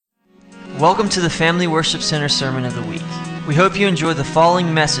Welcome to the Family Worship Center Sermon of the Week. We hope you enjoy the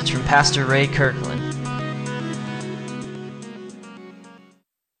following message from Pastor Ray Kirkland.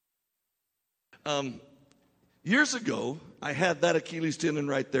 Years ago, I had that Achilles tendon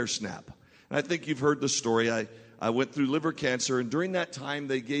right there snap. And I think you've heard the story. I went through liver cancer, and during that time,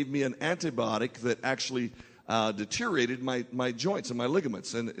 they gave me an antibiotic that actually deteriorated my joints and my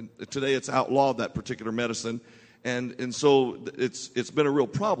ligaments. And today, it's outlawed, that particular medicine. And so it's been a real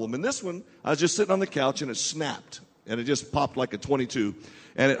problem. And this one, I was just sitting on the couch, and it snapped. And it just popped like a 22.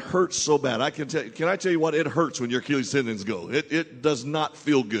 And it hurts so bad. Can I tell you what? It hurts when your Achilles tendons go. It does not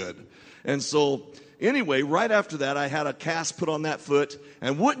feel good. And so anyway, right after that, I had a cast put on that foot.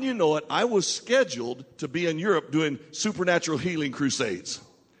 And wouldn't you know it, I was scheduled to be in Europe doing supernatural healing crusades.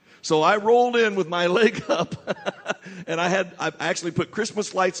 So I rolled in with my leg up. And I actually put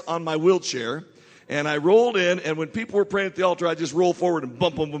Christmas lights on my wheelchair. And I rolled in, and when people were praying at the altar, I just rolled forward and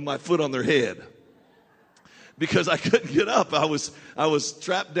bump them with my foot on their head. Because I couldn't get up. I was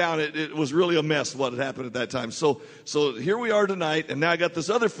trapped down. It was really a mess what had happened at that time. So here we are tonight, and now I got this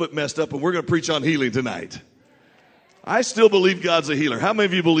other foot messed up, and we're going to preach on healing tonight. I still believe God's a healer. How many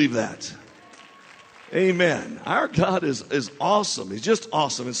of you believe that? Amen. Our God is awesome. He's just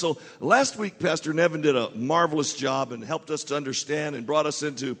awesome. And so last week, Pastor Nevin did a marvelous job and helped us to understand and brought us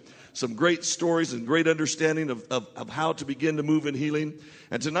into some great stories and great understanding of how to begin to move in healing.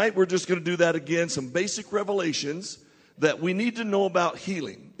 And tonight we're just going to do that again, some basic revelations that we need to know about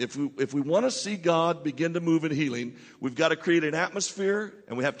healing. If we want to see God begin to move in healing, we've got to create an atmosphere,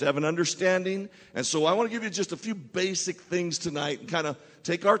 and we have to have an understanding. And so I want to give you just a few basic things tonight and kind of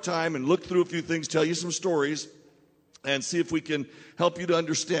take our time and look through a few things, tell you some stories, and see if we can help you to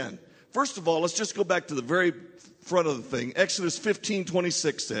understand. First of all, let's just go back to the very front of the thing. Exodus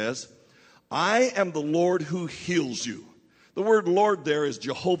 15:26 says, I am the Lord who heals you. The word Lord there is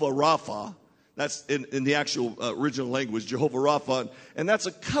Jehovah Rapha. That's in the actual original language, Jehovah Rapha. And that's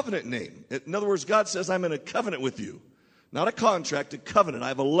a covenant name. In other words, God says, I'm in a covenant with you. Not a contract, a covenant. I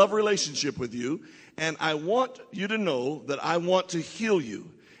have a love relationship with you. And I want you to know that I want to heal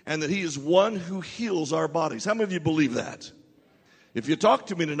you. And that he is one who heals our bodies. How many of you believe that? If you talk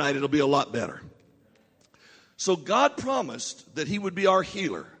to me tonight, it'll be a lot better. So God promised that he would be our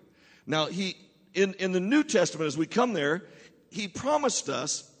healer. Now, in the New Testament, as we come there, he promised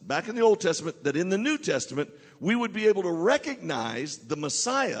us, back in the Old Testament, that in the New Testament, we would be able to recognize the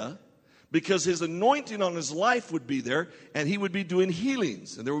Messiah because his anointing on his life would be there, and he would be doing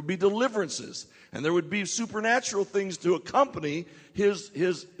healings, and there would be deliverances, and there would be supernatural things to accompany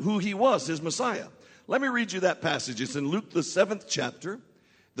his who he was, his Messiah. Let me read you that passage. It's in Luke, the 7th chapter,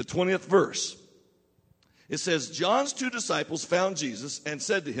 the 20th verse. It says, John's two disciples found Jesus and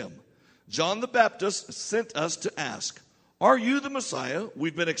said to him, John the Baptist sent us to ask, are you the Messiah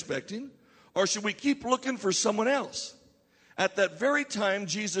we've been expecting? Or should we keep looking for someone else? At that very time,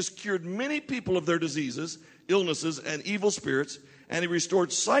 Jesus cured many people of their diseases, illnesses, and evil spirits, and he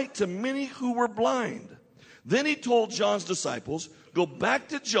restored sight to many who were blind. Then he told John's disciples, go back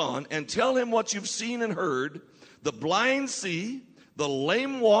to John and tell him what you've seen and heard. The blind see, the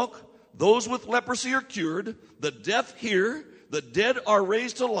lame walk, those with leprosy are cured, the deaf hear, the dead are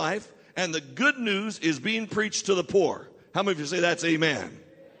raised to life, and the good news is being preached to the poor. How many of you say that's amen?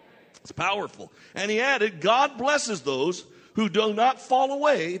 It's powerful. And he added, God blesses those who do not fall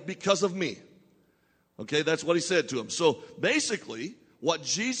away because of me. Okay, that's what he said to them. So basically, what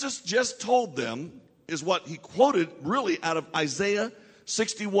Jesus just told them is what he quoted really out of Isaiah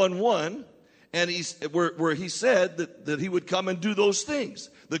 61:1, and where he said that he would come and do those things.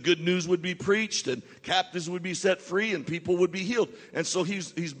 The good news would be preached, and captives would be set free, and people would be healed. And so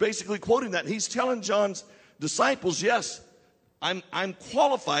he's basically quoting that. He's telling John's disciples, yes, I'm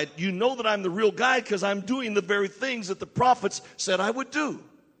qualified. You know that I'm the real guy because I'm doing the very things that the prophets said I would do.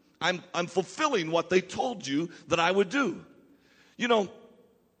 I'm fulfilling what they told you that I would do. You know,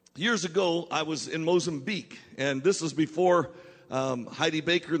 years ago, I was in Mozambique, and this was before Heidi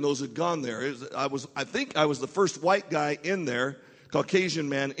Baker and those had gone there. I think I was the first white guy in there, Caucasian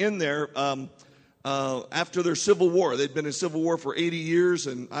man in there, after their civil war. They'd been in civil war for 80 years,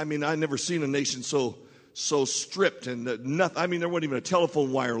 and I mean, I'd never seen a nation so stripped, and nothing. I mean, there wasn't even a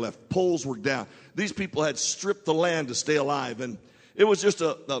telephone wire left. Poles were down. These people had stripped the land to stay alive, and it was just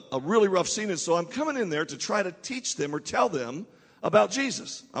a really rough scene. And so I'm coming in there to try to teach them or tell them about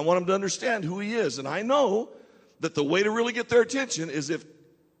Jesus. I want them to understand who he is, and I know that the way to really get their attention is if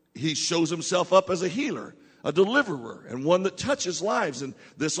he shows himself up as a healer, a deliverer, and one that touches lives. And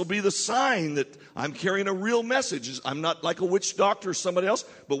this will be the sign that I'm carrying a real message. I'm not like a witch doctor or somebody else,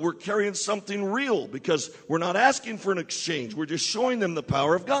 but we're carrying something real because we're not asking for an exchange. We're just showing them the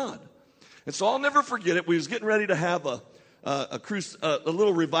power of God. And so I'll never forget it. We was getting ready to have a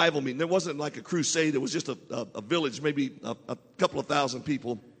little revival meeting. It wasn't like a crusade. It was just a village, maybe a couple of thousand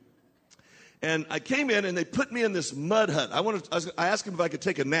people. And I came in, and they put me in this mud hut. I asked them if I could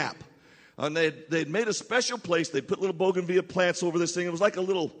take a nap. And they'd made a special place. They put little bougainvillea plants over this thing. It was like a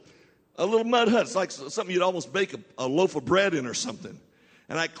little mud hut. It's like something you'd almost bake a loaf of bread in or something.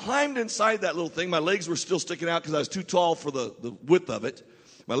 And I climbed inside that little thing. My legs were still sticking out because I was too tall for the width of it.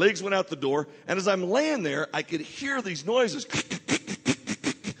 My legs went out the door. And as I'm laying there, I could hear these noises.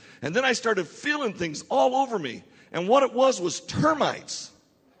 And then I started feeling things all over me. And what it was termites.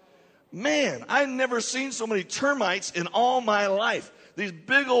 Man, I'd never seen so many termites in all my life. These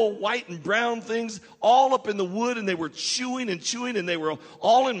big old white and brown things all up in the wood, and they were chewing, and they were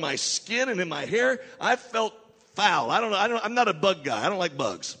all in my skin and in my hair. I felt foul. I'm not a bug guy. I don't like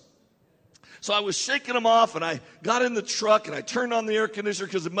bugs. So I was shaking them off, and I got in the truck, and I turned on the air conditioner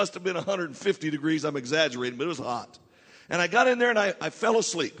because it must have been 150 degrees. I'm exaggerating, but it was hot. And I got in there, and I fell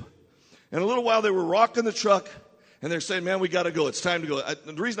asleep. And a little while, they were rocking the truck, and they're saying, man, we got to go. It's time to go.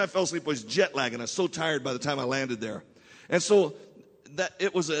 The reason I fell asleep was jet lag, and I was so tired by the time I landed there. And so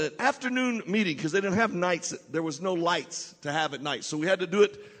it was an afternoon meeting because they didn't have nights. There was no lights to have at night. So we had to do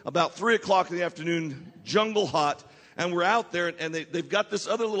it about 3 o'clock in the afternoon, jungle hot. And we're out there, and they've got this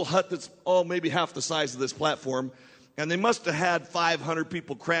other little hut that's maybe half the size of this platform. And they must have had 500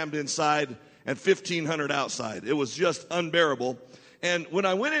 people crammed inside and 1,500 outside. It was just unbearable. And when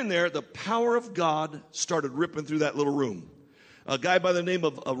I went in there, the power of God started ripping through that little room. A guy by the name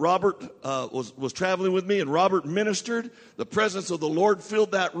of Robert was traveling with me, and Robert ministered. The presence of the Lord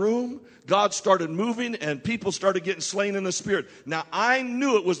filled that room. God started moving, and people started getting slain in the Spirit. Now, I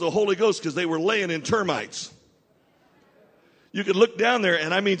knew it was the Holy Ghost because they were laying in termites. You could look down there,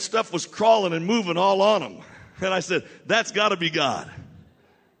 and I mean, stuff was crawling and moving all on them. And I said, that's got to be God.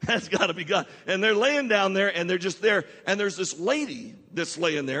 That's got to be God. And they're laying down there, and they're just there. And there's this lady that's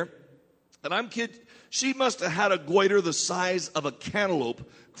laying there, and I'm kidding. She must have had a goiter the size of a cantaloupe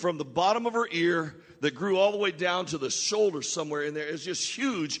from the bottom of her ear that grew all the way down to the shoulder somewhere in there. It was just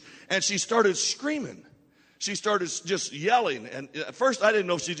huge. And she started screaming. She started just yelling. And at first I didn't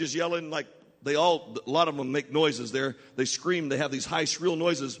know if she just yelling like a lot of them make noises there. They scream. They have these high, shrill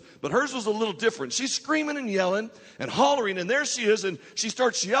noises. But hers was a little different. She's screaming and yelling and hollering. And there she is. And she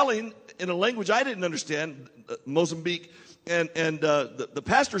starts yelling in a language I didn't understand, Mozambique. And the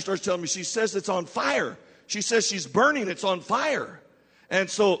pastor starts telling me, she says it's on fire. She says she's burning, it's on fire. And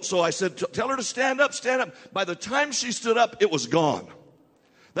so I said, tell her to stand up, stand up. By the time she stood up, it was gone.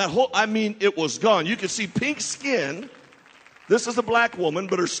 It was gone. You could see pink skin. This is a black woman,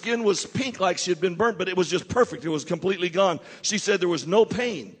 but her skin was pink like she had been burnt, but it was just perfect. It was completely gone. She said there was no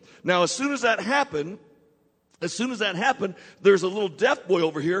pain. Now, as soon as that happened, there's a little deaf boy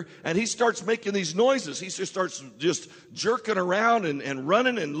over here, and he starts making these noises. He just starts just jerking around and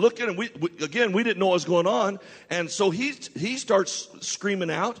running and looking. And we didn't know what was going on. And so he starts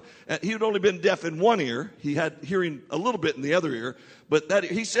screaming out. He had only been deaf in one ear. He had hearing a little bit in the other ear. But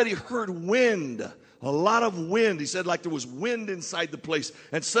he said he heard wind, a lot of wind. He said like there was wind inside the place.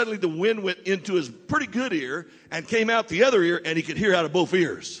 And suddenly the wind went into his pretty good ear and came out the other ear, and he could hear out of both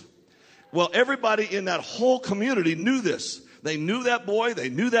ears. Well, everybody in that whole community knew this. They knew that boy. They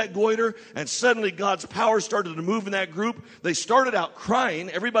knew that goiter. And suddenly God's power started to move in that group. They started out crying.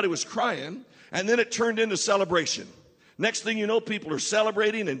 Everybody was crying. And then it turned into celebration. Next thing you know, people are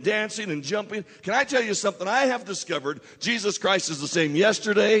celebrating and dancing and jumping. Can I tell you something? I have discovered Jesus Christ is the same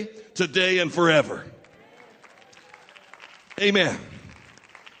yesterday, today, and forever. Amen.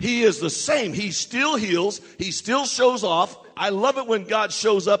 He is the same. He still heals. He still shows off. I love it when God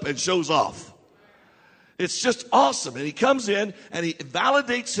shows up and shows off. It's just awesome. And he comes in and he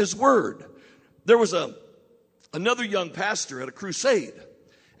validates his word. There was another young pastor at a crusade,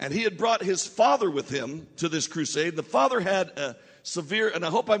 and he had brought his father with him to this crusade. The father had a severe, and I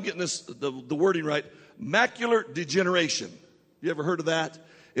hope I'm getting the wording right, macular degeneration. You ever heard of that?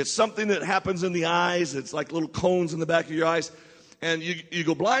 It's something that happens in the eyes. It's like little cones in the back of your eyes, and you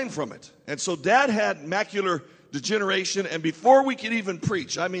go blind from it. And so Dad had macular degeneration, and before we could even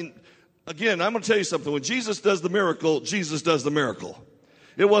preach, again, I'm going to tell you something. When Jesus does the miracle, Jesus does the miracle.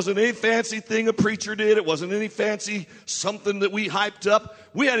 It wasn't any fancy thing a preacher did. It wasn't any fancy something that we hyped up.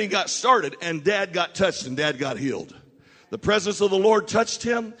 We hadn't even got started, and Dad got touched, and Dad got healed. The presence of the Lord touched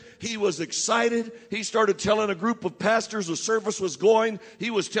him. He was excited. He started telling a group of pastors the service was going.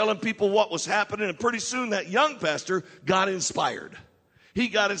 He was telling people what was happening, and pretty soon that young pastor got inspired. He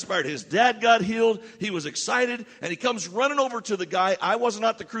got inspired. His dad got healed. He was excited, and he comes running over to the guy. I was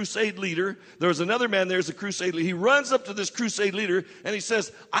not the crusade leader. There was another man there as a crusade leader. He runs up to this crusade leader, and he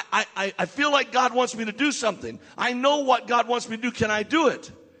says, I feel like God wants me to do something. I know what God wants me to do. Can I do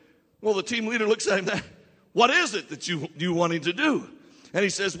it? Well, the team leader looks at him, what is it that you wanting to do? And he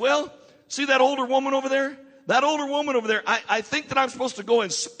says, well, see that older woman over there? That older woman over there, I think that I'm supposed to go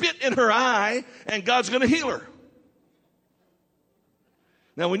and spit in her eye, and God's going to heal her.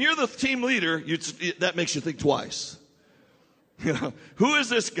 Now, when you're the team leader, that makes you think twice. You know, who is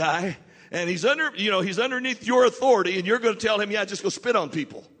this guy? And he's underneath your authority, and you're going to tell him, yeah, just go spit on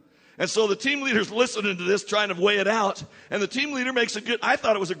people. And so the team leader's listening to this, trying to weigh it out. And the team leader makes I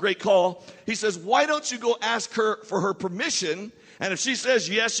thought it was a great call. He says, why don't you go ask her for her permission? And if she says,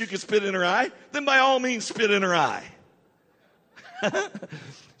 yes, you can spit in her eye, then by all means, spit in her eye.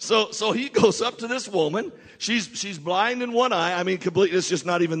 So he goes up to this woman. She's blind in one eye. I mean, completely, it's just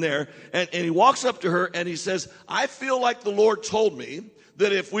not even there. And he walks up to her and he says, I feel like the Lord told me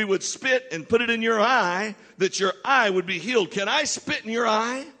that if we would spit and put it in your eye, that your eye would be healed. Can I spit in your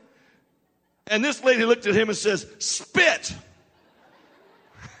eye? And this lady looked at him and says, spit.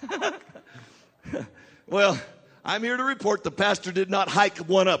 Well, I'm here to report the pastor did not hike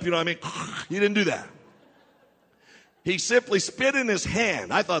one up. You know what I mean? He didn't do that. He simply spit in his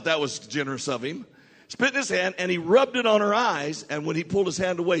hand. I thought that was generous of him. Spit in his hand, and he rubbed it on her eyes, and when he pulled his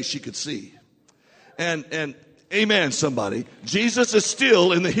hand away, she could see. And amen, somebody. Jesus is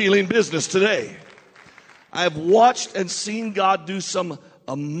still in the healing business today. I have watched and seen God do some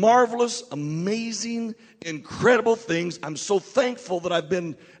marvelous, amazing, incredible things. I'm so thankful that I've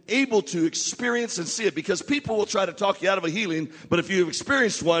been able to experience and see it, because people will try to talk you out of a healing, but if you've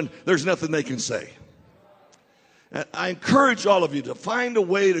experienced one, there's nothing they can say. And I encourage all of you to find a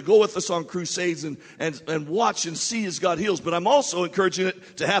way to go with us on crusades and watch and see as God heals. But I'm also encouraging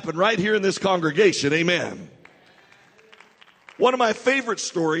it to happen right here in this congregation. Amen. One of my favorite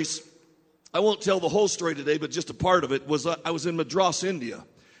stories, I won't tell the whole story today, but just a part of it, was I was in Madras, India.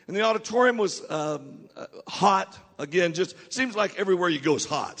 And the auditorium was hot. Again, just seems like everywhere you go is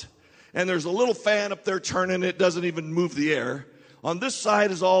hot. And there's a little fan up there turning. It doesn't even move the air. On this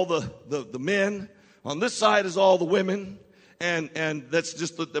side is all the men. On this side is all the women, and that's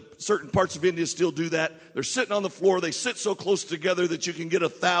just the certain parts of India still do that. They're sitting on the floor. They sit so close together that you can get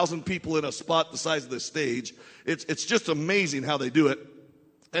 1,000 people in a spot the size of the stage. It's just amazing how they do it.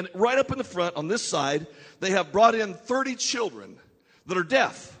 And right up in the front on this side, they have brought in 30 children that are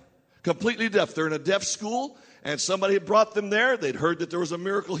deaf, completely deaf. They're in a deaf school, and somebody had brought them there. They'd heard that there was a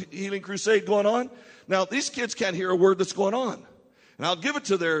miracle healing crusade going on. Now, these kids can't hear a word that's going on. And I'll give it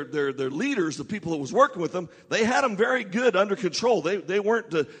to their leaders, the people that was working with them. They had them very good under control. They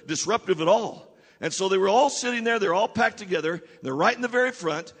weren't disruptive at all. And so they were all sitting there. They're all packed together. They're right in the very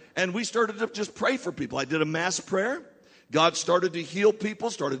front. And we started to just pray for people. I did a mass prayer. God started to heal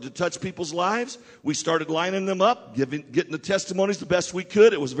people, started to touch people's lives. We started lining them up, getting the testimonies the best we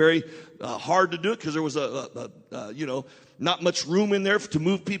could. It was very hard to do it because there was not much room in there to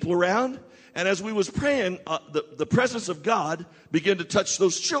move people around. And as we was praying, the presence of God began to touch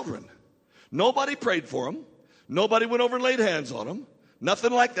those children. Nobody prayed for them. Nobody went over and laid hands on them.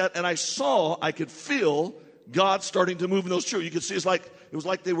 Nothing like that. And I could feel God starting to move in those children. You could see it was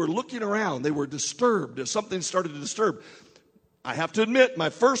like they were looking around. They were disturbed. Something started to disturb. I have to admit, my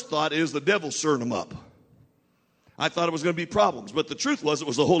first thought is the devil's stirring them up. I thought it was going to be problems. But the truth was, it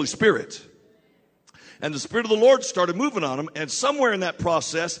was the Holy Spirit. And the Spirit of the Lord started moving on them. And somewhere in that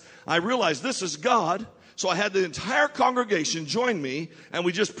process, I realized this is God. So I had the entire congregation join me, and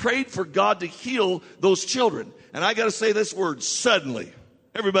we just prayed for God to heal those children. And I got to say this word, suddenly.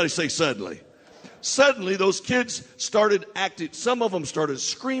 Everybody say suddenly. Suddenly, those kids started acting. Some of them started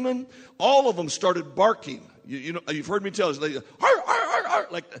screaming. All of them started barking. You know, you've heard me tell this.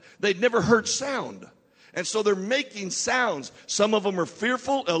 Like they'd never heard sound. And so they're making sounds. Some of them are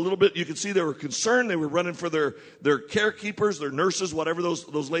fearful. A little bit, you can see they were concerned. They were running for their carekeepers, their nurses, whatever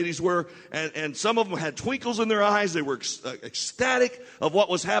those ladies were. And some of them had twinkles in their eyes. They were ecstatic of what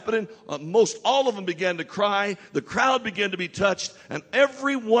was happening. Most all of them began to cry. The crowd began to be touched. And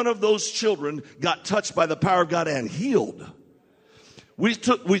every one of those children got touched by the power of God and healed. We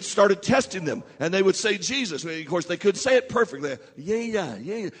started testing them, and they would say Jesus. Of course, they couldn't say it perfectly. Yeah,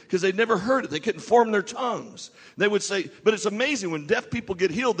 because they'd never heard it. They couldn't form their tongues. They would say, but it's amazing when deaf people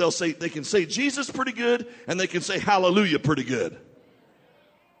get healed. They can say Jesus pretty good, and they can say hallelujah pretty good.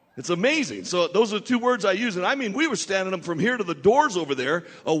 It's amazing. So those are the two words I use. And I mean, we were standing them from here to the doors over there,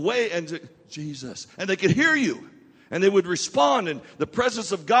 away, and Jesus, and they could hear you. And they would respond, and the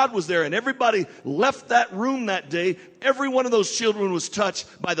presence of God was there, and everybody left that room that day. Every one of those children was touched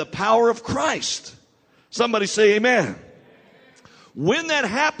by the power of Christ. Somebody say amen. When that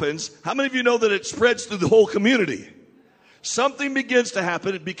happens, how many of you know that it spreads through the whole community? Something begins to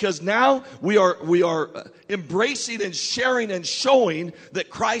happen because now we are embracing and sharing and showing that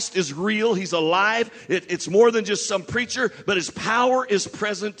Christ is real. He's alive. It's more than just some preacher, but his power is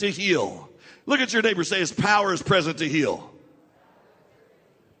present to heal. Look at your neighbor, say his power is present to heal.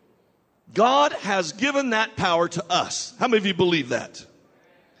 God has given that power to us. How many of you believe that?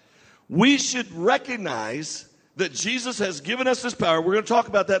 We should recognize that Jesus has given us this power. We're going to talk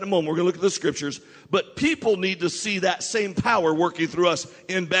about that in a moment. We're going to look at the scriptures. But people need to see that same power working through us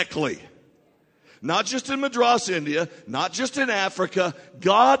in Beckley. Not just in Madras, India, not just in Africa.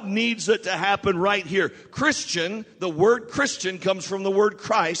 God needs it to happen right here. Christian, the word Christian comes from the word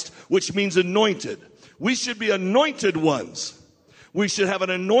Christ, which means anointed. We should be anointed ones. We should have an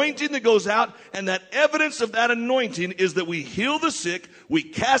anointing that goes out, and that evidence of that anointing is that we heal the sick, we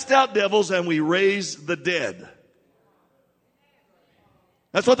cast out devils, and we raise the dead.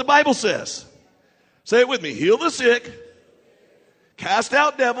 That's what the Bible says. Say it with me. Heal the sick, cast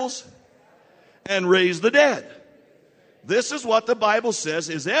out devils, and raise the dead. This is what the Bible says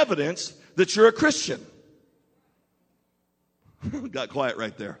is evidence that you're a Christian. Got quiet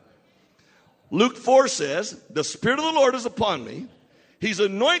right there. Luke 4 says, the Spirit of the Lord is upon me. He's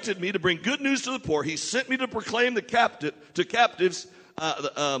anointed me to bring good news to the poor. He sent me to proclaim to captives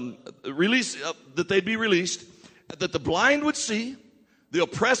release that they'd be released, that the blind would see, the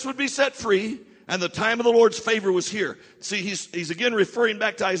oppressed would be set free, and the time of the Lord's favor was here. See, he's again referring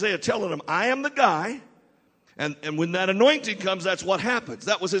back to Isaiah, telling him, I am the guy. And when that anointing comes, that's what happens.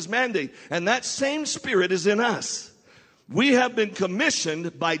 That was his mandate. And that same Spirit is in us. We have been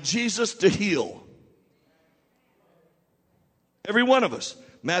commissioned by Jesus to heal. Every one of us.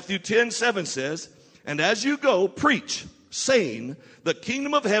 Matthew 10:7 says, and as you go, preach, saying, the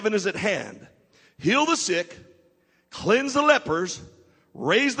kingdom of heaven is at hand. Heal the sick, cleanse the lepers,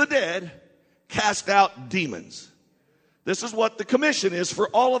 raise the dead, cast out demons. This is what the commission is for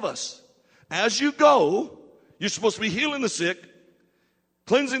all of us. As you go, you're supposed to be healing the sick,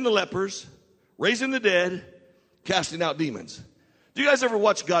 cleansing the lepers, raising the dead, casting out demons. Do you guys ever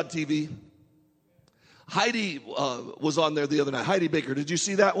watch God TV? Heidi was on there the other night. Heidi Baker, did you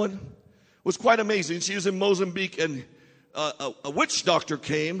see that one? It was quite amazing. She was in Mozambique, and a witch doctor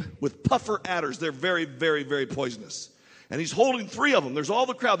came with puffer adders. They're very, very, very poisonous. And he's holding 3 of them. There's all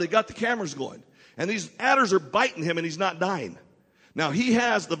the crowd. They got the cameras going. And these adders are biting him, and he's not dying. Now,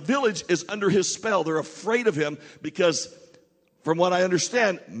 the village is under his spell. They're afraid of him because, from what I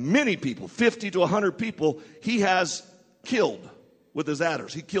understand, many people, 50 to 100 people, he has killed with his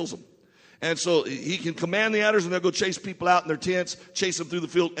adders. He kills them. And so he can command the adders, and they'll go chase people out in their tents, chase them through the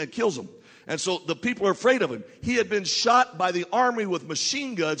field, and kills them. And so the people are afraid of him. He had been shot by the army with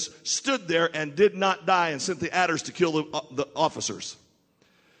machine guns, stood there, and did not die, and sent the adders to kill the officers.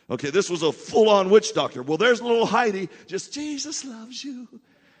 Okay, this was a full-on witch doctor. Well, there's little Heidi, just, Jesus loves you.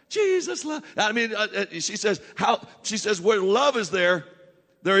 Jesus loves. I mean, she says, where love is there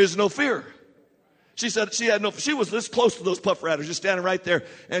is no fear. She said she was this close to those puffer adders, just standing right there.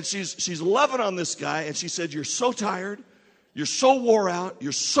 And she's loving on this guy. And she said, you're so tired. You're so wore out.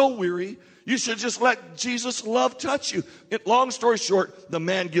 You're so weary. You should just let Jesus' love touch you. Long story short, the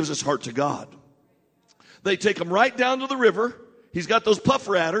man gives his heart to God. They take him right down to the river. He's got those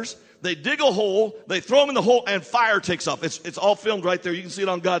puffer adders. They dig a hole. They throw him in the hole, and fire takes off. It's all filmed right there. You can see it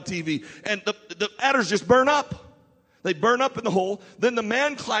on God TV. And the adders just burn up. They burn up in the hole. Then the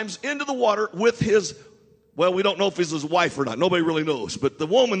man climbs into the water with his, well, we don't know if it's his wife or not. Nobody really knows. But the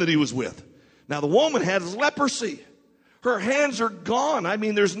woman that he was with. Now, the woman has leprosy. Her hands are gone. I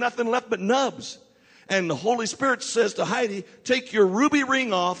mean, there's nothing left but nubs. And the Holy Spirit says to Heidi, take your ruby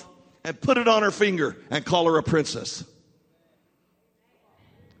ring off and put it on her finger and call her a princess.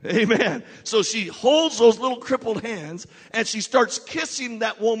 Amen. So she holds those little crippled hands, and she starts kissing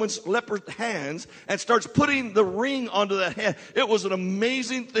that woman's leper hands and starts putting the ring onto that hand. It was an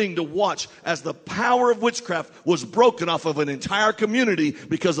amazing thing to watch as the power of witchcraft was broken off of an entire community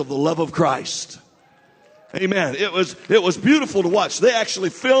because of the love of Christ. Amen. It was beautiful to watch. They actually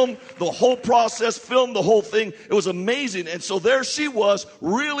filmed the whole process, filmed the whole thing. It was amazing. And so there she was,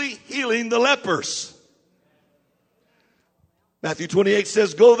 really healing the lepers. Matthew 28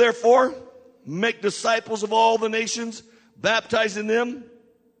 says, go therefore, make disciples of all the nations, baptizing them.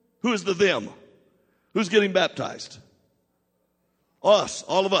 Who is the them? Who's getting baptized? Us,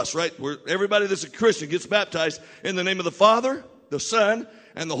 all of us, right? Everybody that's a Christian gets baptized in the name of the Father, the Son,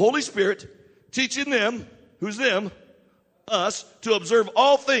 and the Holy Spirit, teaching them, who's them? us to observe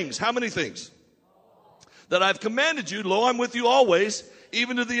all things. How many things? That I've commanded you. Lo, I'm with you always,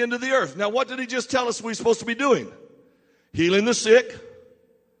 even to the end of the earth. Now, what did he just tell us we're supposed to be doing? Healing the sick,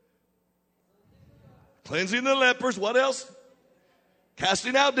 cleansing the lepers. What else?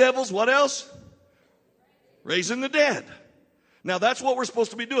 Casting out devils. What else? Raising the dead. Now, that's what we're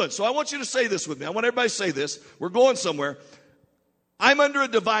supposed to be doing. So I want you to say this with me. I want everybody to say this. We're going somewhere. I'm under a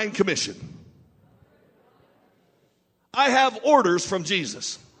divine commission. I have orders from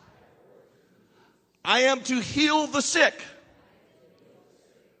Jesus. I am to heal the sick.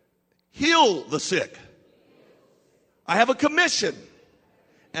 Heal the sick. I have a commission,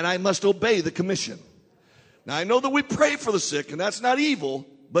 and I must obey the commission. Now, I know that we pray for the sick, and that's not evil,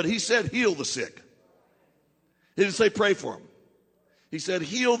 but he said heal the sick. He didn't say pray for them. He said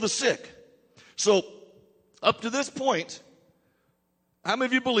heal the sick. So, up to this point, how many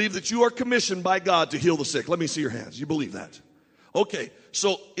of you believe that you are commissioned by God to heal the sick? Let me see your hands. You believe that? Okay,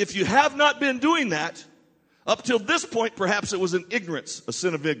 so if you have not been doing that, up till this point, perhaps it was an ignorance, a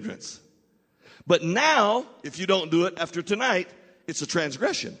sin of ignorance. But now, if you don't do it after tonight, it's a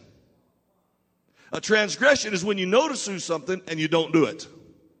transgression. A transgression is when you know to do something and you don't do it.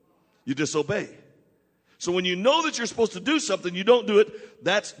 You disobey. So when you know that you're supposed to do something, you don't do it,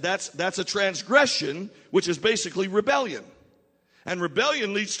 that's a transgression, which is basically rebellion. And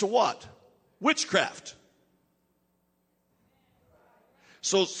rebellion leads to what? Witchcraft.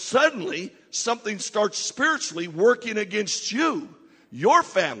 So suddenly, something starts spiritually working against you, your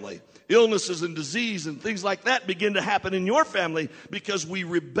family. Illnesses and disease and things like that begin to happen in your family because we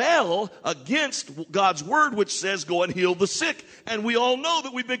rebel against God's word, which says go and heal the sick. And we all know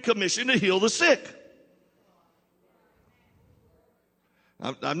that we've been commissioned to heal the sick.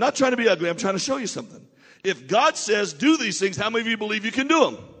 I'm not trying to be ugly. I'm trying to show you something. If God says do these things, how many of you believe you can do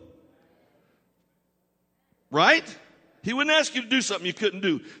them? Right? He wouldn't ask you to do something you couldn't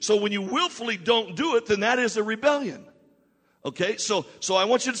do. So when you willfully don't do it, then that is a rebellion. Okay, so I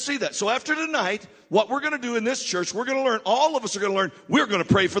want you to see that. So after tonight, what we're going to do in this church, we're going to learn, all of us are going to learn, we're going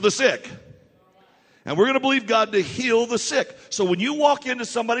to pray for the sick. And we're going to believe God to heal the sick. So when you walk into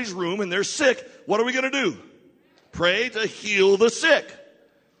somebody's room and they're sick, what are we going to do? Pray to heal the sick.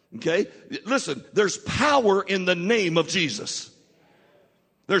 Okay, listen, there's power in the name of Jesus.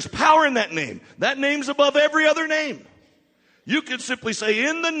 There's power in that name. That name's above every other name. You can simply say,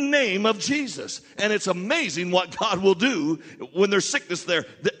 in the name of Jesus. And it's amazing what God will do when there's sickness there.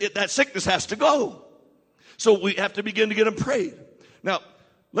 That sickness has to go. So we have to begin to get them prayed. Now,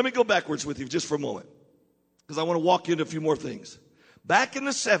 let me go backwards with you just for a moment, because I want to walk into a few more things. Back in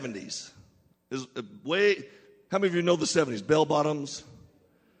the 70s, how many of you know the 70s? Bell bottoms,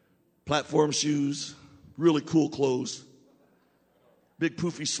 platform shoes, really cool clothes, big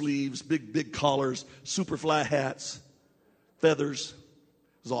poofy sleeves, big collars, super fly hats. Feathers.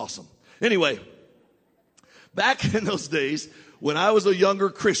 It was awesome. Anyway, back in those days, when I was a younger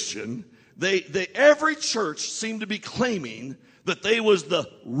Christian, every church seemed to be claiming that they was the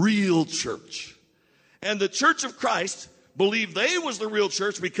real church. And the Church of Christ believed they was the real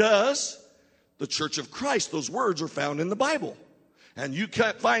church because the Church of Christ, those words are found in the Bible. And you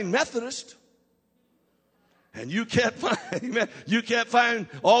can't find Methodist. And you can't find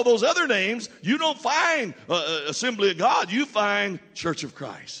all those other names. You don't find Assembly of God. You find Church of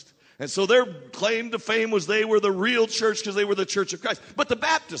Christ. And so their claim to fame was they were the real church because they were the Church of Christ. But the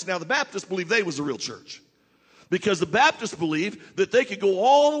Baptists believed they was the real church. Because the Baptists believed that they could go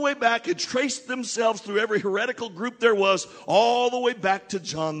all the way back and trace themselves through every heretical group there was, all the way back to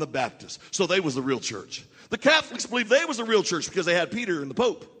John the Baptist. So they was the real church. The Catholics believed they was the real church because they had Peter and the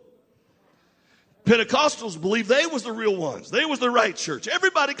Pope. Pentecostals believed they was the real ones. They was the right church.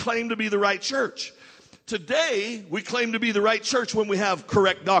 Everybody claimed to be the right church. Today, we claim to be the right church when we have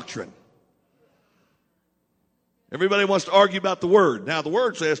correct doctrine. Everybody wants to argue about the Word. Now, the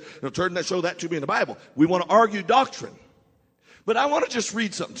Word says, show that to me in the Bible. We want to argue doctrine. But I want to just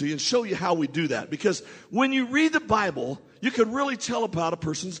read something to you and show you how we do that. Because when you read the Bible, you can really tell about a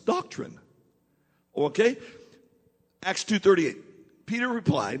person's doctrine. Okay? Acts 2:38. Peter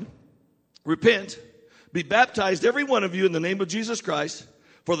replied, repent, be baptized every one of you in the name of Jesus Christ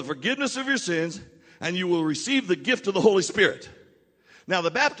for the forgiveness of your sins, and you will receive the gift of the Holy Spirit. Now the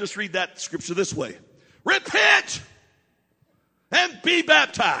Baptists read that scripture this way. Repent and be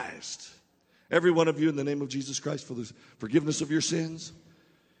baptized, every one of you in the name of Jesus Christ for the forgiveness of your sins,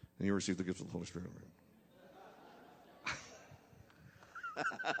 and you will receive the gift of the Holy Spirit.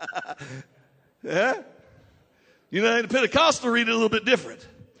 Yeah? You know, the Pentecostal read it a little bit different.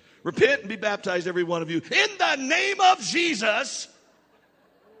 Repent and be baptized, every one of you, in the name of Jesus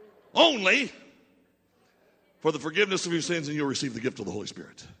only. for the forgiveness of your sins, and you'll receive the gift of the Holy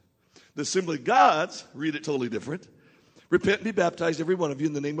Spirit. The Assembly of God's, read it totally different. Repent and be baptized, every one of you,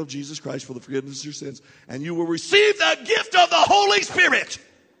 in the name of Jesus Christ for the forgiveness of your sins, and you will receive the gift of the Holy Spirit.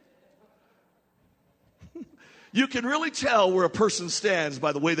 You can really tell where a person stands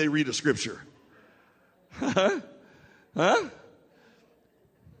by the way they read a scripture. Huh? I'm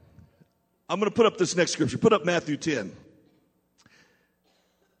going to put up this next scripture. Put up Matthew 10.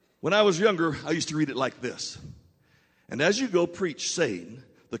 When I was younger, I used to read it like this. And as you go, preach, saying,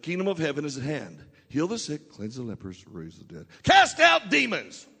 the kingdom of heaven is at hand. Heal the sick, cleanse the lepers, raise the dead. Cast out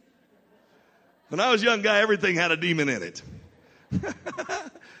demons. When I was a young guy, everything had a demon in it.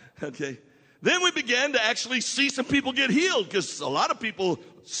 Okay. Then we began to actually see some people get healed, because a lot of people,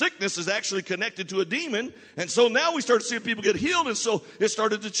 sickness is actually connected to a demon. And so now we started seeing people get healed, and so it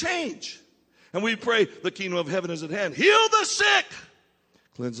started to change. And we pray, the kingdom of heaven is at hand. Heal the sick.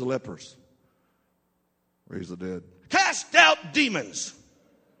 Cleanse the lepers. Raise the dead. Cast out demons.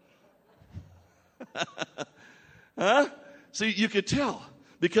 Huh? See, you could tell.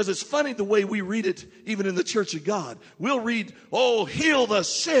 Because it's funny the way we read it, even in the church of God. We'll read, oh, heal the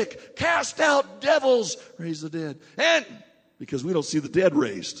sick, cast out devils, raise the dead. And because we don't see the dead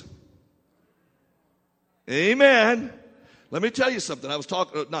raised. Amen. Let me tell you something. I was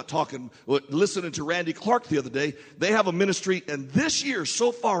listening to Randy Clark the other day. They have a ministry, and this year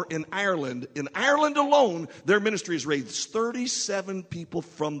so far in Ireland alone, their ministry has raised 37 people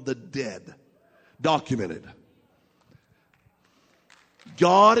from the dead. Documented.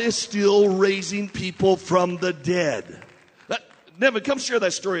 God is still raising people from the dead. Nevin, come share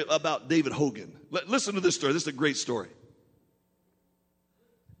that story about David Hogan. Listen to this story. This is a great story.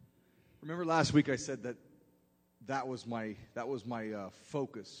 Remember last week I said that was my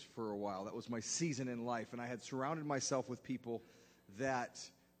focus for a while. That was my season in life, and I had surrounded myself with people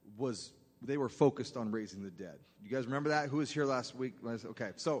they were focused on raising the dead. You guys remember that? Who was here last week?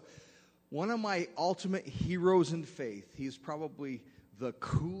 Okay, so one of my ultimate heroes in faith. He's probably the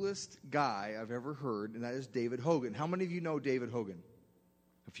coolest guy I've ever heard, and that is David Hogan. How many of you know David Hogan?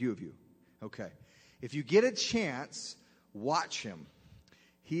 A few of you. Okay. If you get a chance, watch him.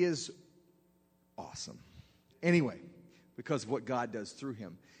 He is awesome. Anyway, because of what God does through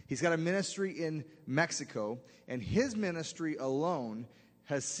him. He's got a ministry in Mexico, and his ministry alone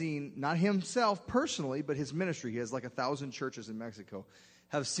has seen, not himself personally, but his ministry, he has like 1,000 churches in Mexico,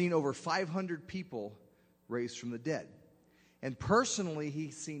 have seen over 500 people raised from the dead. And personally,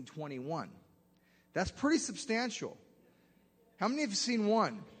 he's seen 21. That's pretty substantial. How many have you seen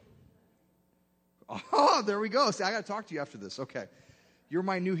one? Oh, there we go. See, I got to talk to you after this. Okay. You're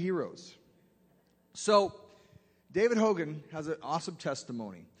my new heroes. So, David Hogan has an awesome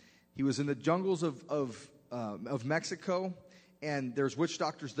testimony. He was in the jungles of Mexico, and there's witch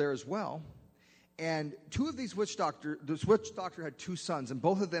doctors there as well. And two of these this witch doctor had two sons, and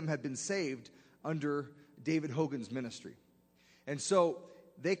both of them had been saved under David Hogan's ministry. And so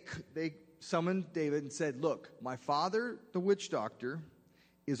they summoned David and said, look, my father, the witch doctor,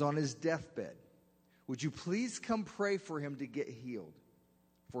 is on his deathbed. Would you please come pray for him to get healed,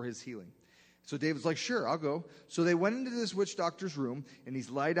 for his healing? So David's like, sure, I'll go. So they went into this witch doctor's room, and he's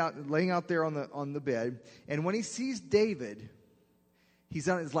laying out there on the bed. And when he sees David, he's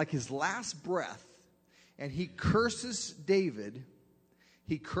on his last breath, and he curses David,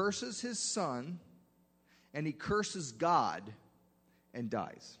 he curses his son, and he curses God, and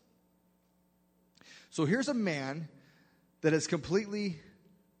dies. So here's a man that has completely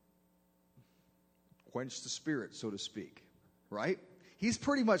quenched the spirit, so to speak, right? He's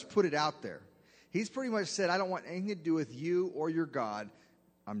pretty much put it out there. He's pretty much said, I don't want anything to do with you or your God.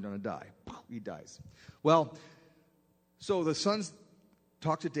 I'm going to die. He dies. Well, so the sons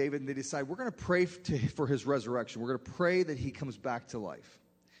talk to David, and they decide, we're going to pray for his resurrection. We're going to pray that he comes back to life.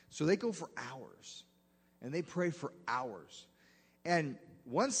 So they go for hours, and they pray for hours. And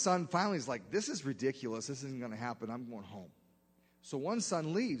one son finally is like, this is ridiculous. This isn't going to happen. I'm going home. So one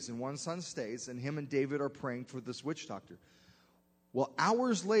son leaves, and one son stays, and him and David are praying for this witch doctor. Well,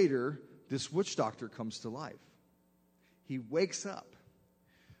 hours later, this witch doctor comes to life. He wakes up.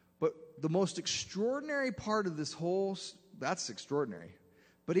 But the most extraordinary part of this that's extraordinary.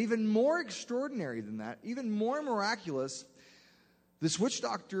 But even more extraordinary than that, even more miraculous, this witch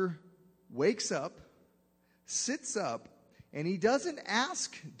doctor wakes up, sits up, and he doesn't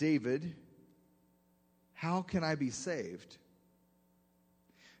ask David, how can I be saved?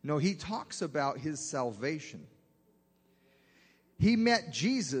 No, he talks about his salvation. He met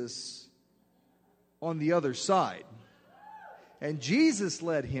Jesus on the other side. And Jesus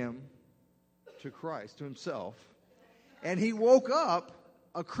led him to Christ, to himself. And he woke up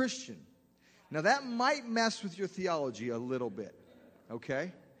a Christian. Now, that might mess with your theology a little bit,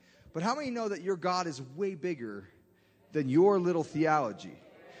 okay? But how many know that your God is way bigger than your little theology?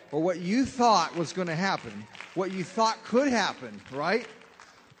 Or what you thought was going to happen, what you thought could happen, right?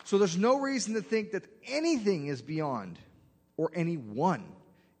 So there's no reason to think that anything is beyond, or anyone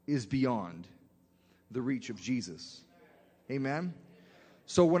is beyond the reach of Jesus. Amen?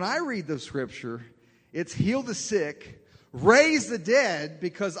 So when I read the scripture, it's heal the sick, raise the dead,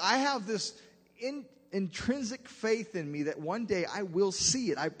 because I have this intrinsic faith in me that one day I will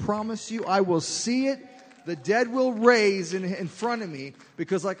see it. I promise you, I will see it. The dead will raise in front of me,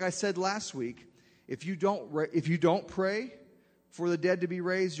 because like I said last week, if you don't pray for the dead to be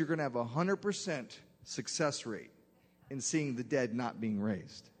raised, you're going to have 100% success rate in seeing the dead not being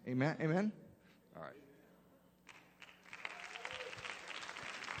raised. Amen? Amen? All right.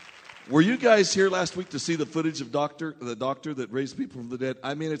 Were you guys here last week to see the footage of the doctor that raised people from the dead?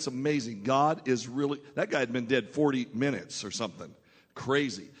 I mean, it's amazing. God is really, that guy had been dead 40 minutes or something.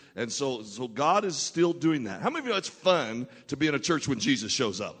 Crazy. And so God is still doing that. How many of you know it's fun to be in a church when Jesus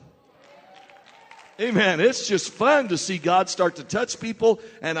shows up? Amen. It's just fun to see God start to touch people,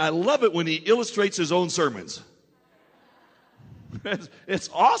 and I love it when he illustrates his own sermons. It's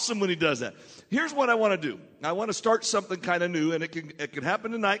awesome when he does that. Here's what I want to do. I want to start something kind of new, and it can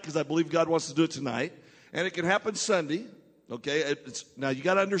happen tonight because I believe God wants to do it tonight, and it can happen Sunday. Okay. Now you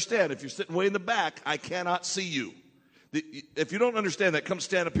got to understand, if you're sitting way in the back, I cannot see you. If you don't understand that, come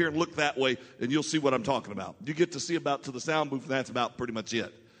stand up here and look that way, and you'll see what I'm talking about. You get to see about to the sound booth, and that's about pretty much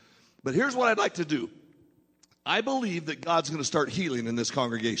it. But here's what I'd like to do. I believe that God's going to start healing in this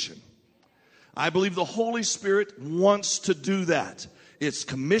congregation. I believe the Holy Spirit wants to do that. It's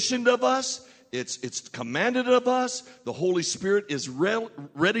commissioned of us. It's commanded of us. The Holy Spirit is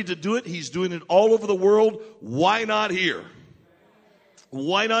ready to do it. He's doing it all over the world. Why not here?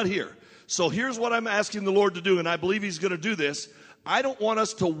 Why not here? So here's what I'm asking the Lord to do, and I believe he's going to do this. I don't want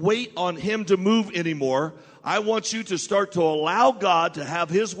us to wait on him to move anymore. I want you to start to allow God to have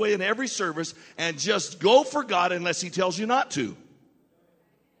his way in every service and just go for God unless he tells you not to.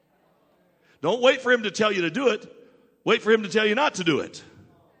 Don't wait for him to tell you to do it. Wait for him to tell you not to do it.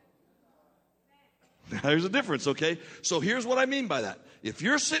 There's a difference, okay? So here's what I mean by that. If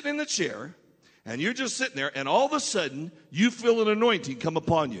you're sitting in the chair and you're just sitting there and all of a sudden you feel an anointing come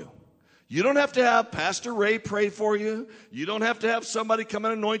upon you. You don't have to have Pastor Ray pray for you. You don't have to have somebody come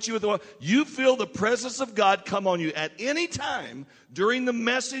and anoint you with oil. You feel the presence of God come on you at any time during the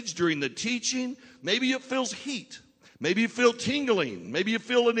message, during the teaching. Maybe it feels heat. Maybe you feel tingling. Maybe you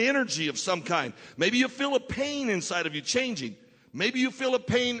feel an energy of some kind. Maybe you feel a pain inside of you changing. Maybe you feel a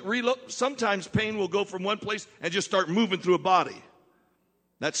pain. Sometimes pain will go from one place and just start moving through a body.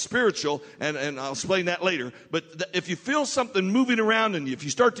 That's spiritual, and I'll explain that later. But if you feel something moving around in you, if you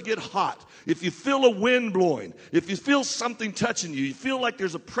start to get hot, if you feel a wind blowing, if you feel something touching you, you feel like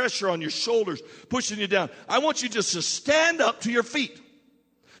there's a pressure on your shoulders pushing you down, I want you just to stand up to your feet.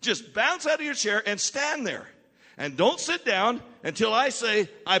 Just bounce out of your chair and stand there. And don't sit down until I say,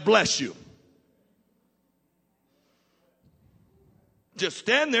 I bless you. Just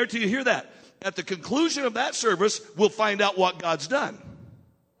stand there till you hear that. At the conclusion of that service, we'll find out what God's done.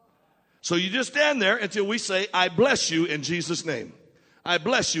 So you just stand there until we say, I bless you in Jesus' name. I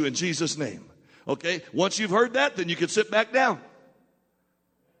bless you in Jesus' name. Okay? Once you've heard that, then you can sit back down.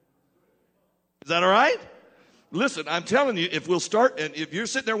 Is that all right? Listen, I'm telling you, if we'll start, and if you're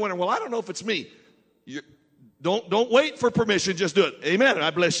sitting there wondering, well, I don't know if it's me. Don't wait for permission. Just do it. Amen.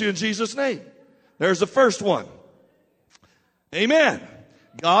 I bless you in Jesus' name. There's the first one. Amen.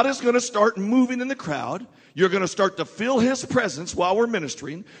 God is going to start moving in the crowd. You're going to start to feel his presence while we're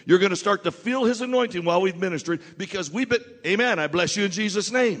ministering. You're going to start to feel his anointing while we've ministered because amen, I bless you in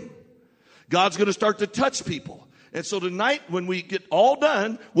Jesus' name. God's going to start to touch people. And so tonight, when we get all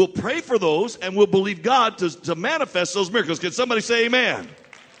done, we'll pray for those and we'll believe God to manifest those miracles. Can somebody say amen?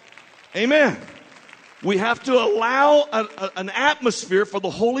 Amen. We have to allow an atmosphere for the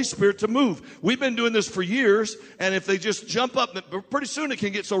Holy Spirit to move. We've been doing this for years, and if they just jump up, pretty soon it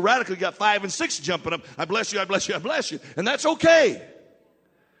can get so radical. You got 5 and 6 jumping up. I bless you, I bless you, I bless you. And that's okay.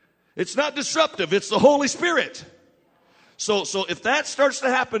 It's not disruptive. It's the Holy Spirit. So if that starts to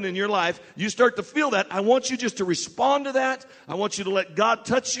happen in your life, you start to feel that. I want you just to respond to that. I want you to let God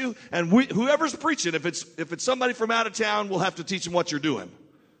touch you. And whoever's preaching, if it's somebody from out of town, we'll have to teach them what you're doing.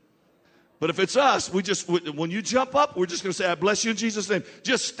 But if it's us, when you jump up, we're just going to say, I bless you in Jesus' name.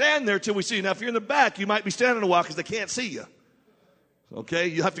 Just stand there till we see you. Now, if you're in the back, you might be standing a while because they can't see you. Okay?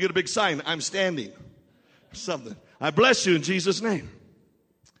 You have to get a big sign. I'm standing. Something. I bless you in Jesus' name.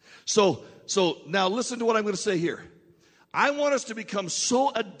 So now listen to what I'm going to say here. I want us to become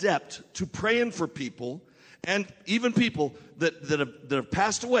so adept to praying for people, and even people that have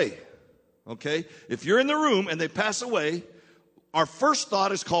passed away. Okay? If you're in the room and they pass away, our first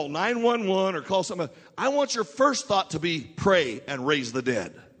thought is call 911 or call somebody. I want your first thought to be pray and raise the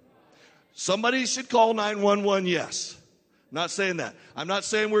dead. Somebody should call 911, yes. Not saying that. I'm not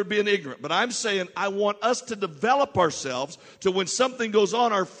saying we're being ignorant, but I'm saying I want us to develop ourselves to when something goes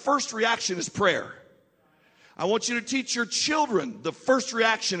on, our first reaction is prayer. I want you to teach your children the first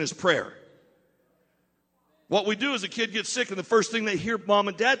reaction is prayer. What we do is a kid gets sick and the first thing they hear mom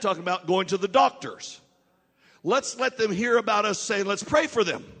and dad talking about going to the doctors. Let's let them hear about us saying, let's pray for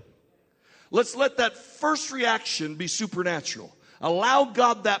them. Let's let that first reaction be supernatural. Allow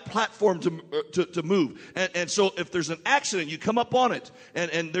God that platform to move. And so if there's an accident, you come up on it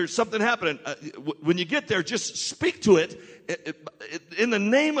and there's something happening. When you get there, just speak to it. In the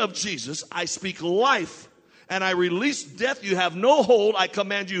name of Jesus, I speak life and I release death. You have no hold. I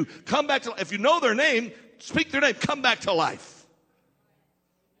command you, come back to life. If you know their name, speak their name, come back to life.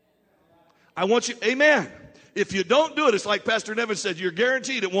 I want you, amen. If you don't do it, it's like Pastor Nevin said, you're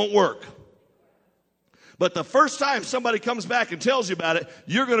guaranteed it won't work. But the first time somebody comes back and tells you about it,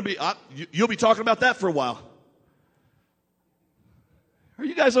 you're going to be, you'll be talking about that for a while. Are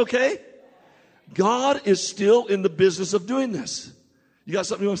you guys okay? God is still in the business of doing this. You got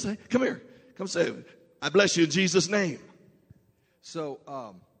something you want to say? Come here. Come say it. I bless you in Jesus' name.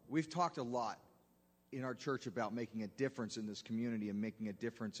 So we've talked a lot in our church about making a difference in this community and making a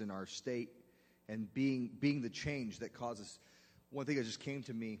difference in our state and being the change that causes. One thing that just came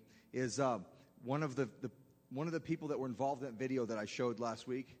to me is one of the people that were involved in that video that I showed last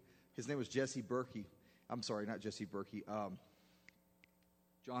week. His name was Jesse Berkey. I'm sorry, not Jesse Berkey.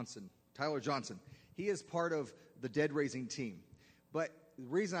 Johnson, Tyler Johnson. He is part of the dead raising team. But the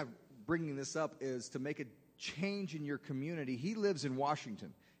reason I'm bringing this up is to make a change in your community. He lives in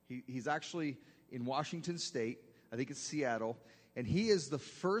Washington. He's actually in Washington State. I think it's Seattle. And he is the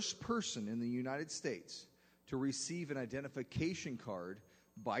first person in the United States to receive an identification card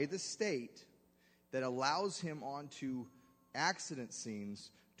by the state that allows him onto accident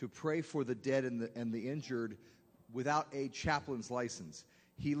scenes to pray for the dead and the injured without a chaplain's license.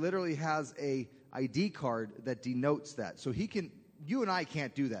 He literally has a ID card that denotes that. So you and I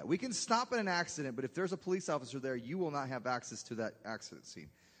can't do that. We can stop at an accident, but if there's a police officer there, you will not have access to that accident scene.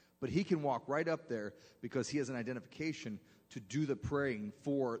 But he can walk right up there because he has an identification to do the praying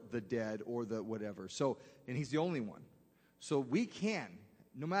for the dead or the whatever. So, and he's the only one. So we can,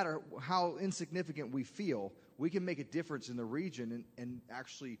 no matter how insignificant we feel, we can make a difference in the region and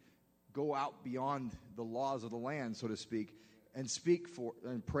actually go out beyond the laws of the land, so to speak, and speak for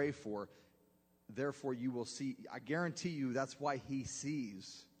and pray for. Therefore, you will see, I guarantee you, that's why he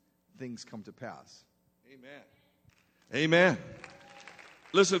sees things come to pass. Amen. Amen.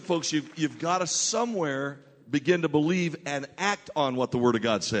 Listen, folks, you've got to somewhere begin to believe and act on what the Word of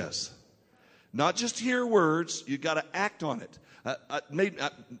God says. Not just hear words, you've got to act on it.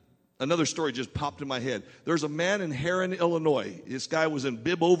 Another story just popped in my head. There's a man in Herrin, Illinois. This guy was in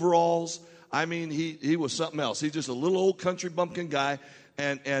bib overalls. I mean, he was something else. He's just a little old country bumpkin guy.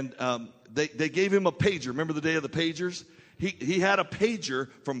 And they gave him a pager. Remember the day of the pagers? He had a pager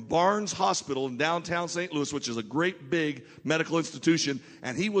from Barnes Hospital in downtown St. Louis, which is a great big medical institution.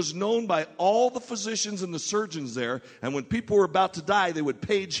 And he was known by all the physicians and the surgeons there. And when people were about to die, they would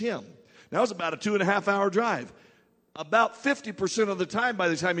page him. Now, it was about a 2.5-hour drive. About 50% of the time, by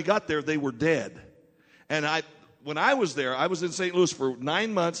the time he got there, they were dead. And when I was there, I was in St. Louis for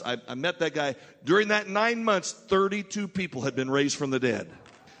 9 months. I met that guy. During that 9 months, 32 people had been raised from the dead.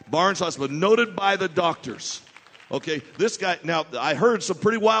 Barnes Hospital, noted by the doctors. Okay, this guy, now, I heard some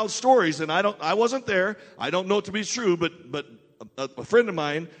pretty wild stories, and I wasn't there. I don't know it to be true, but a friend of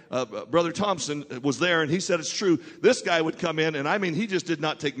mine, Brother Thompson, was there, and he said it's true. This guy would come in, and I mean, he just did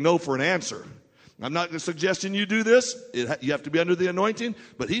not take no for an answer. I'm not suggesting you do this. You have to be under the anointing,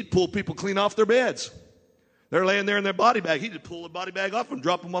 but he'd pull people clean off their beds. They're laying there in their body bag. He'd pull the body bag off and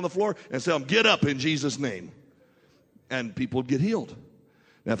drop them on the floor and say, get up in Jesus' name. And people would get healed.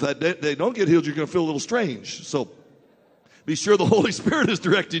 Now, if they don't get healed, you're going to feel a little strange. So be sure the Holy Spirit is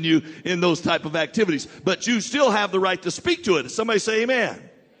directing you in those type of activities. But you still have the right to speak to it. Somebody say amen.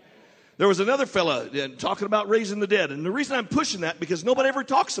 There was another fella talking about raising the dead. And the reason I'm pushing that, because nobody ever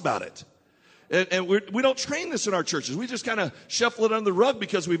talks about it. And we don't train this in our churches. We just kind of shuffle it under the rug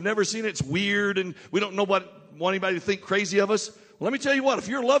because we've never seen it. It's weird, and we don't want anybody to think crazy of us. Well, let me tell you what. If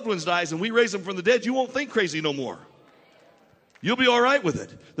your loved ones dies and we raise them from the dead, you won't think crazy no more. You'll be all right with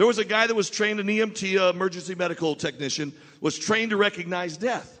it. There was a guy that was trained, an EMT, emergency medical technician, was trained to recognize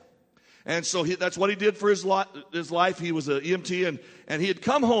death. And so that's what he did for his life. He was an EMT, and he had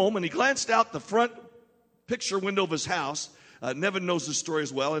come home, and he glanced out the front picture window of his house. Nevin knows this story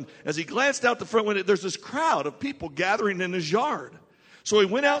as well. And as he glanced out the front window, there's this crowd of people gathering in his yard. So he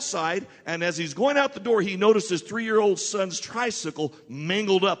went outside, and as he's going out the door, he noticed his 3-year-old son's tricycle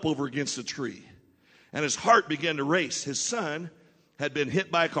mangled up over against a tree. And his heart began to race. His son had been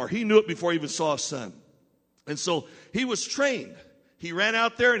hit by a car. He knew it before he even saw his son. And so he was trained. He ran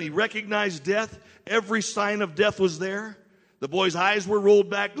out there, and he recognized death. Every sign of death was there. The boy's eyes were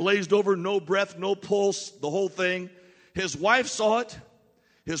rolled back, glazed over, no breath, no pulse, the whole thing. His wife saw it.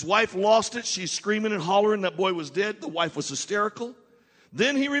 His wife lost it. She's screaming and hollering that boy was dead. The wife was hysterical.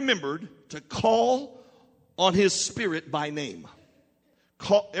 Then he remembered to call on his spirit by name.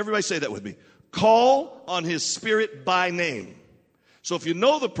 Everybody say that with me. Call on his spirit by name. So if you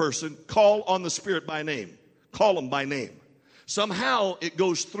know the person, call on the spirit by name. Call them by name. Somehow it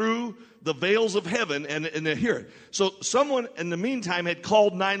goes through the veils of heaven and they hear it. So someone in the meantime had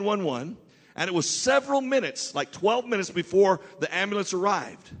called 911, and it was several minutes, like 12 minutes before the ambulance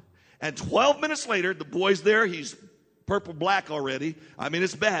arrived. And 12 minutes later, the boy's there. He's purple black already. I mean,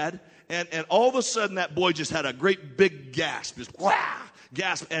 it's bad. And all of a sudden, that boy just had a great big gasp. Just wah!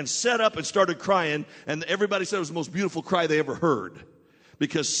 Gasp, and sat up and started crying. And everybody said it was the most beautiful cry they ever heard.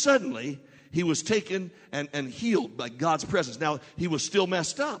 Because suddenly, he was taken and healed by God's presence. Now, he was still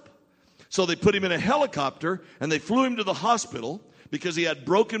messed up. So they put him in a helicopter, and they flew him to the hospital because he had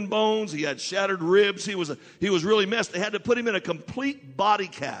broken bones, he had shattered ribs, he was really messed. They had to put him in a complete body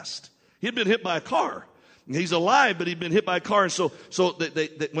cast. He had been hit by a car. He's alive, but he'd been hit by a car. And so they,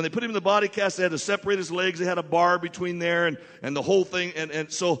 when they put him in the body cast, they had to separate his legs. They had a bar between there and the whole thing.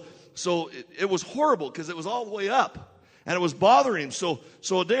 And so it was horrible because it was all the way up. And it was bothering him. So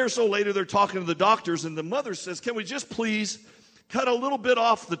a day or so later, they're talking to the doctors, and the mother says, "Can we just please cut a little bit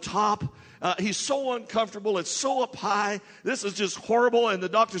off the top? He's so uncomfortable. It's so up high. This is just horrible." And the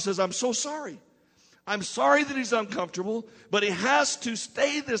doctor says, "I'm so sorry. I'm sorry that he's uncomfortable, but he has to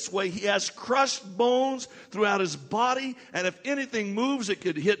stay this way. He has crushed bones throughout his body, and if anything moves, it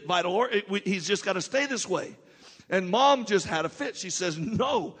could hit vital organs. He's just got to stay this way." And mom just had a fit. She says,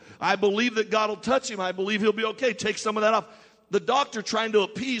 "No, I believe that God will touch him. I believe he'll be okay. Take some of that off." The doctor, trying to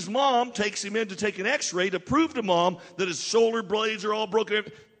appease mom, takes him in to take an x-ray to prove to mom that his shoulder blades are all broken.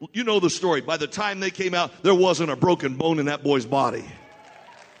 You know the story. By the time they came out, there wasn't a broken bone in that boy's body.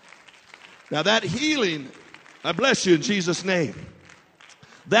 Now that healing, I bless you in Jesus' name.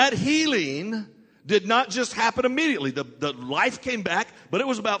 That healing did not just happen immediately. The life came back, but it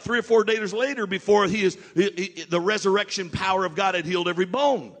was about 3 or 4 days later before the resurrection power of God had healed every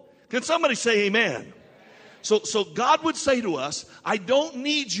bone. Can somebody say amen? So God would say to us, I don't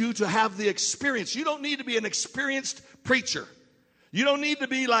need you to have the experience. You don't need to be an experienced preacher. You don't need to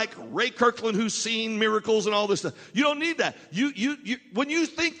be like Ray Kirkland, who's seen miracles and all this stuff. You don't need that. When you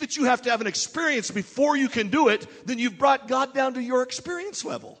think that you have to have an experience before you can do it, then you've brought God down to your experience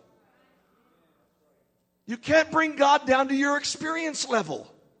level. You can't bring God down to your experience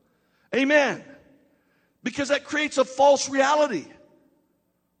level. Amen. Because that creates a false reality.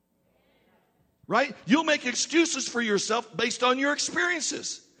 Right? You'll make excuses for yourself based on your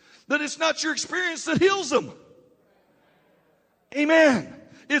experiences. That it's not your experience that heals them. Amen.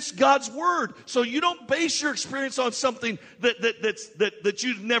 It's God's word. So you don't base your experience on something that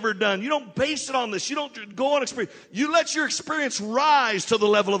you've never done. You don't base it on this. You don't go on experience. You let your experience rise to the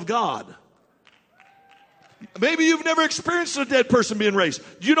level of God. Maybe you've never experienced a dead person being raised.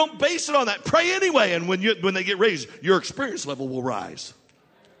 You don't base it on that. Pray anyway, and when they get raised, your experience level will rise.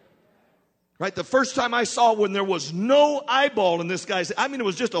 Right? The first time I saw when there was no eyeball in this guy's, it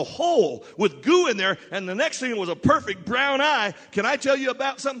was just a hole with goo in there, and the next thing was a perfect brown eye. Can I tell you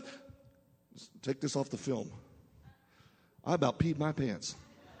about something? Take this off the film. I about peed my pants.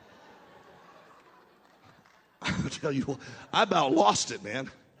 I'll tell you what, I about lost it,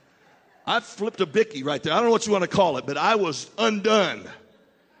 man. I flipped a bicky right there. I don't know what you want to call it, but I was undone.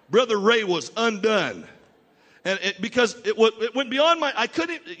 Brother Ray was undone. And because it went beyond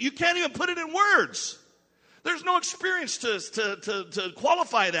you can't even put it in words. There's no experience to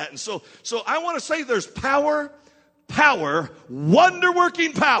qualify that. And so I want to say there's power,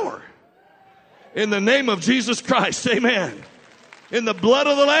 wonder-working power in the name of Jesus Christ. Amen. In the blood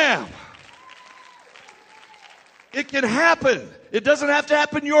of the Lamb. It can happen. It doesn't have to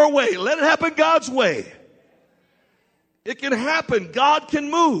happen your way. Let it happen God's way. It can happen. God can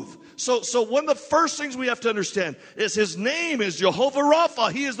move. So one of the first things we have to understand is his name is Jehovah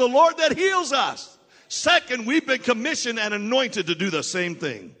Rapha. He is the Lord that heals us. Second, we've been commissioned and anointed to do the same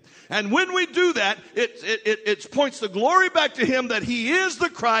thing. And when we do that, it points the glory back to him that he is the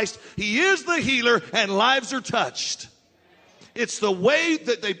Christ, he is the healer, and lives are touched. It's the way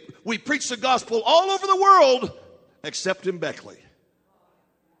that we preach the gospel all over the world, except in Beckley.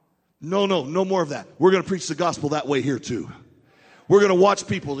 No more of that. We're going to preach the gospel that way here too. We're going to watch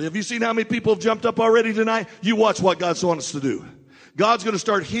people. Have you seen how many people have jumped up already tonight? You watch what God's wants us to do. God's going to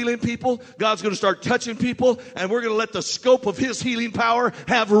start healing people. God's going to start touching people. And we're going to let the scope of his healing power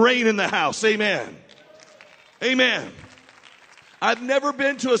have reign in the house. Amen. Amen. I've never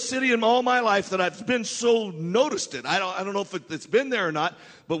been to a city in all my life that I've been so noticed it. I don't know if it's been there or not.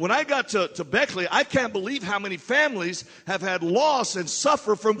 But when I got to Beckley, I can't believe how many families have had loss and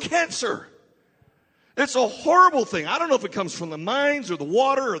suffer from cancer. It's a horrible thing. I don't know if it comes from the mines or the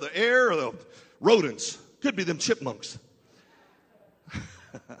water or the air or the rodents. Could be them chipmunks.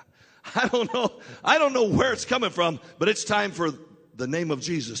 I don't know. I don't know where it's coming from, but it's time for the name of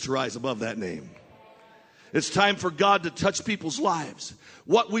Jesus to rise above that name. It's time for God to touch people's lives.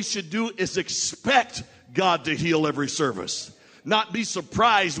 What we should do is expect God to heal every service, not be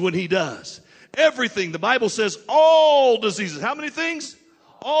surprised when he does. Everything. The Bible says all diseases. How many things?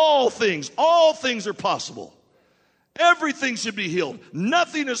 All things. All things are possible. Everything should be healed.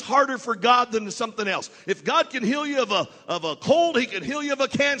 Nothing is harder for God than something else. If God can heal you of a cold, he can heal you of a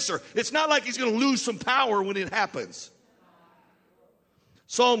cancer. It's not like he's going to lose some power when it happens.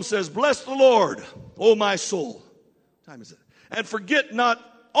 Psalm says, bless the Lord, O my soul. What time is it? And forget not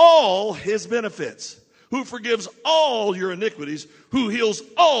all his benefits, who forgives all your iniquities, who heals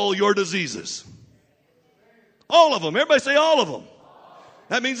all your diseases. All of them. Everybody say all of them.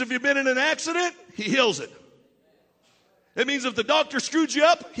 That means if you've been in an accident, he heals it. It means if the doctor screwed you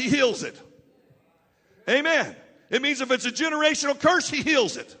up, he heals it. Amen. It means if it's a generational curse, he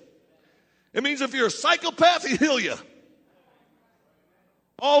heals it. It means if you're a psychopath, he'll heal you.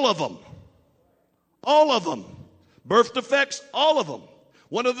 All of them. All of them. Birth defects, all of them.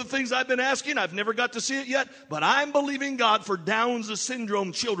 One of the things I've been asking, I've never got to see it yet, but I'm believing God for Down's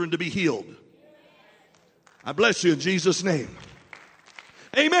syndrome children to be healed. I bless you in Jesus' name.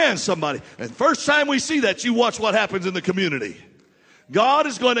 Amen, somebody. And first time we see that, you watch what happens in the community. God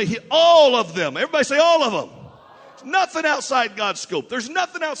is going to heal all of them. Everybody say all of them. There's nothing outside God's scope. There's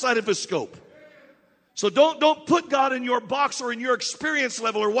nothing outside of his scope. So don't put God in your box or in your experience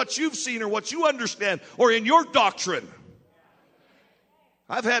level or what you've seen or what you understand or in your doctrine.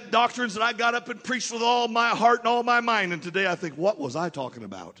 I've had doctrines that I got up and preached with all my heart and all my mind, and today I think, what was I talking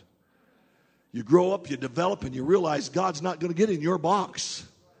about? You grow up, you develop, and you realize God's not going to get in your box.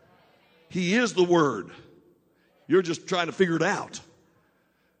 He is the Word. You're just trying to figure it out.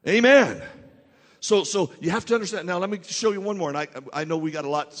 Amen. So you have to understand. Now, let me show you one more. And I know we got a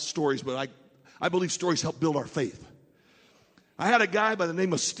lot of stories, but I believe stories help build our faith. I had a guy by the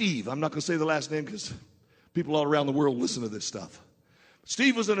name of Steve. I'm not going to say the last name because people all around the world listen to this stuff.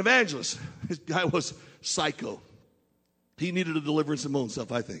 Steve was an evangelist. This guy was psycho. He needed a deliverance in his own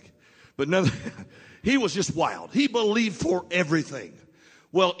self, I think. But he was just wild. He believed for everything.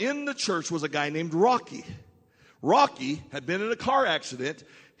 Well, in the church was a guy named Rocky. Rocky had been in a car accident,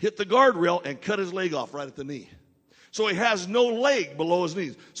 hit the guardrail, and cut his leg off right at the knee. So he has no leg below his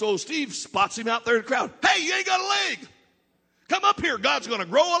knees. So Steve spots him out there in the crowd. Hey, you ain't got a leg. Come up here. God's going to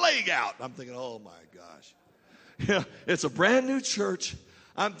grow a leg out. I'm thinking, oh, my gosh. Yeah, it's a brand new church.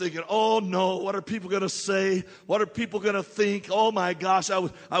 I'm thinking, oh no, what are people going to say? What are people going to think? Oh my gosh, I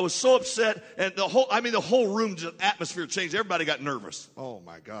was so upset, and the whole room, just atmosphere changed. Everybody got nervous. Oh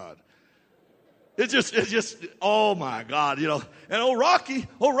my God. It just, oh my God, you know. And old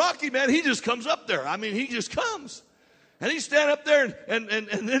Rocky, man, he just comes up there. I mean, he just comes. And he's standing up there, and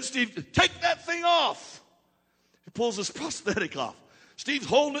then Steve, take that thing off. He pulls his prosthetic off. Steve's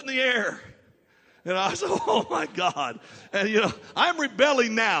holding it in the air. And I said, oh, my God. And, you know, I'm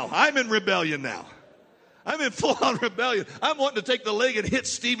rebelling now. I'm in rebellion now. I'm in full-on rebellion. I'm wanting to take the leg and hit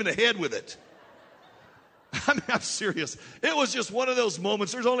Steve in the head with it. I mean, I'm serious. It was just one of those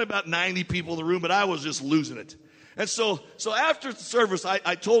moments. There's only about 90 people in the room, but I was just losing it. And so after the service,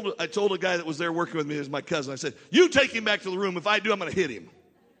 I told a guy that was there working with me, as my cousin, I said, you take him back to the room. If I do, I'm going to hit him.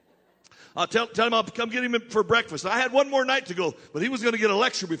 I'll tell him I'll come get him for breakfast. I had one more night to go, but he was going to get a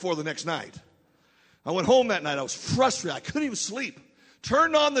lecture before the next night. I went home that night. I was frustrated. I couldn't even sleep.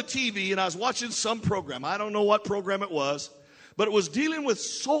 Turned on the TV, and I was watching some program. I don't know what program it was, but it was dealing with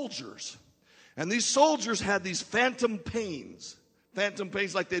soldiers. And these soldiers had these phantom pains. Phantom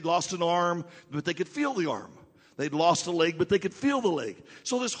pains like they'd lost an arm, but they could feel the arm. They'd lost a leg, but they could feel the leg.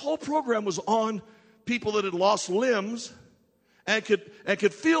 So this whole program was on people that had lost limbs and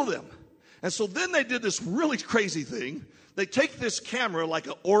could feel them. And so then they did this really crazy thing. They take this camera, like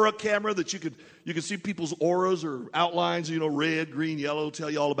an aura camera that you can see people's auras or outlines, red, green, yellow, tell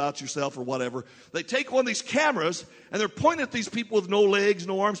you all about yourself or whatever. They take one of these cameras and they're pointing at these people with no legs,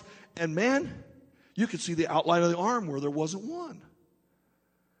 no arms. And man, you could see the outline of the arm where there wasn't one.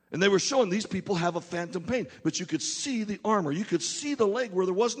 And they were showing these people have a phantom pain. But you could see the arm, or you could see the leg where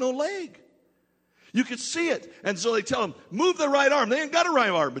there was no leg. You could see it. And so they tell them, move the right arm. They ain't got a right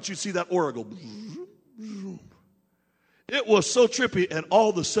arm, but you see that aura go. It was so trippy. And all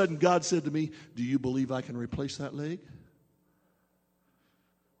of a sudden, God said to me, do you believe I can replace that leg?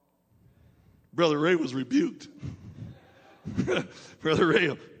 Brother Ray was rebuked. Brother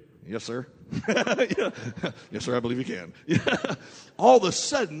Ray, yes, sir. Yes, sir, I believe you can. All of a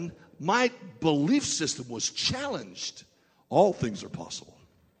sudden, my belief system was challenged. All things are possible.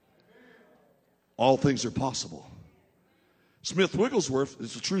 All things are possible. Smith Wigglesworth,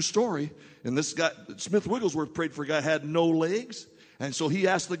 it's a true story, and this guy, Smith Wigglesworth, prayed for a guy who had no legs, and so he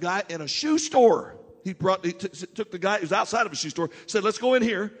asked the guy in a shoe store. He took the guy, he was outside of a shoe store, said, let's go in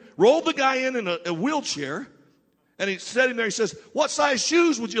here, rolled the guy in a wheelchair, and he set him there. He says, what size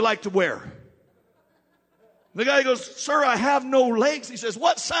shoes would you like to wear? The guy goes, sir, I have no legs. He says,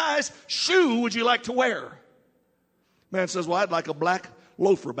 what size shoe would you like to wear? Man says, well, I'd like a black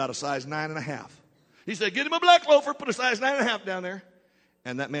loafer about a size 9.5. He said, get him a black loafer, put a size 9.5 down there.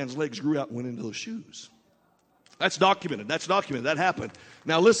 And that man's legs grew out and went into those shoes. That's documented. That happened.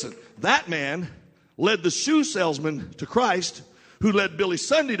 Now listen, that man led the shoe salesman to Christ, who led Billy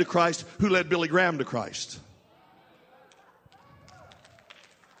Sunday to Christ, who led Billy Graham to Christ.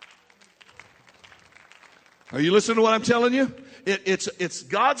 Are you listening to what I'm telling you? It's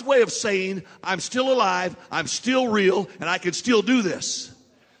God's way of saying, I'm still alive, I'm still real, and I can still do this.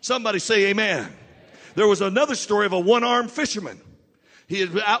 Somebody say amen. There was another story of a one-armed fisherman. He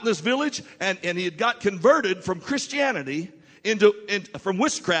had been out in this village, and he had got converted from Christianity from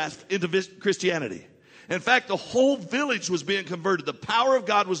witchcraft into Christianity. In fact, the whole village was being converted. The power of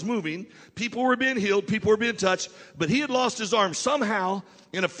God was moving. People were being healed. People were being touched. But he had lost his arm. Somehow,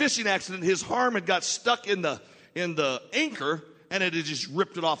 in a fishing accident, his arm had got stuck in the anchor, and it had just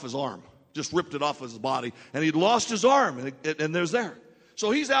ripped it off his arm. Just ripped it off his body. And he'd lost his arm, and there's there. So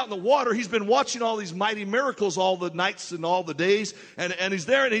he's out in the water. He's been watching all these mighty miracles all the nights and all the days. And he's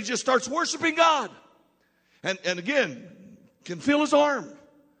there, and he just starts worshiping God. And again, can feel his arm.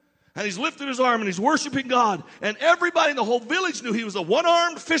 And he's lifted his arm, and he's worshiping God. And everybody in the whole village knew he was a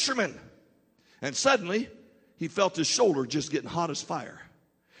one-armed fisherman. And suddenly, he felt his shoulder just getting hot as fire.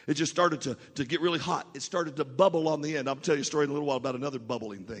 It just started to get really hot. It started to bubble on the end. I'll tell you a story in a little while about another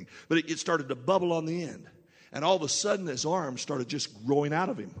bubbling thing. But it started to bubble on the end. And all of a sudden, his arm started just growing out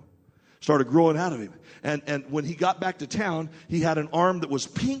of him. And when he got back to town, he had an arm that was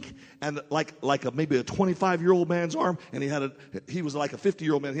pink and like maybe a 25-year-old man's arm. And he was like a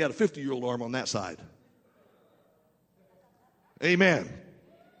 50-year-old man. He had a 50-year-old arm on that side. Amen.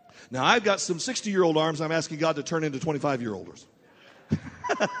 Now, I've got some 60-year-old arms I'm asking God to turn into 25-year-olders.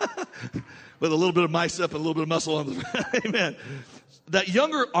 With a little bit of bicep and a little bit of muscle on the Amen. The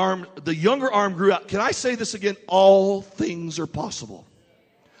younger arm grew out. Can I say this again? All things are possible.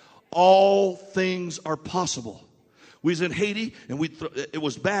 All things are possible. We was in Haiti, and it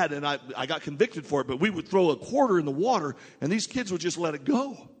was bad, and I got convicted for it, but we would throw a quarter in the water, and these kids would just let it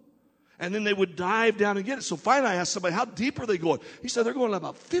go. And then they would dive down and get it. So finally I asked somebody, how deep are they going? He said, they're going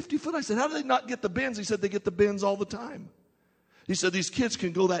about 50 foot. I said, how do they not get the bends? He said, they get the bends all the time. He said, these kids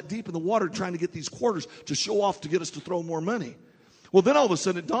can go that deep in the water trying to get these quarters to show off to get us to throw more money. Well, then all of a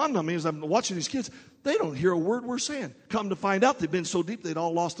sudden it dawned on me as I'm watching these kids, they don't hear a word we're saying. Come to find out, they've been so deep they'd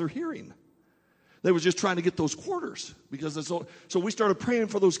all lost their hearing. They were just trying to get those quarters. So we started praying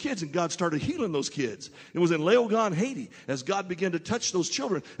for those kids, and God started healing those kids. It was in Léogâne, Haiti, as God began to touch those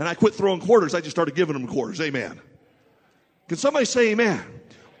children. And I quit throwing quarters. I just started giving them quarters. Amen. Can somebody say amen?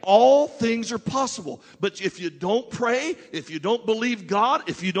 All things are possible. But if you don't pray, if you don't believe God,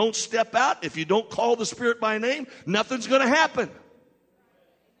 if you don't step out, if you don't call the Spirit by name, nothing's going to happen.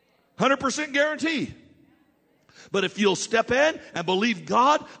 100% guarantee. But if you'll step in and believe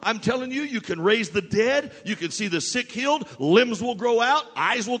God, I'm telling you, you can raise the dead. You can see the sick healed. Limbs will grow out.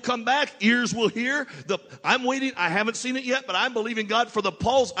 Eyes will come back. Ears will hear. I'm waiting. I haven't seen it yet, but I'm believing God for the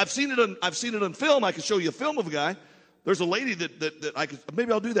pulse. I've seen it on film. I can show you a film of a guy. There's a lady that I could,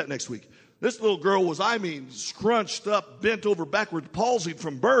 maybe I'll do that next week. This little girl was, scrunched up, bent over backwards, palsied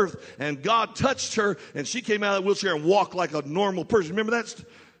from birth, and God touched her, and she came out of the wheelchair and walked like a normal person. Remember that?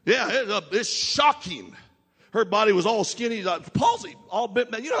 Yeah, it's shocking. Her body was all skinny, palsy, all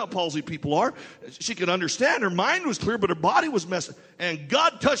bent. You know how palsy people are. She could understand. Her mind was clear, but her body was messed. And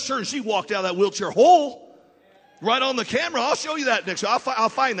God touched her, and she walked out of that wheelchair whole. Right on the camera. I'll show you that next. I'll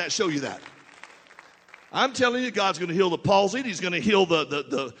find that, show you that. I'm telling you, God's going to heal the palsied. He's going to heal those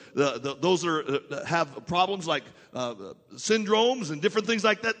that have problems like syndromes and different things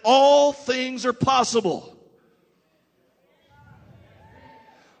like that. All things are possible.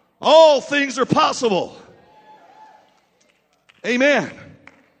 All things are possible. Amen.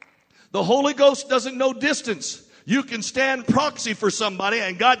 The Holy Ghost doesn't know distance. You can stand proxy for somebody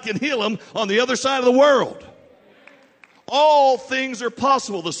and God can heal them on the other side of the world. All things are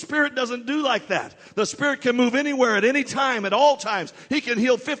possible. The Spirit doesn't do like that. The Spirit can move anywhere at any time, at all times. He can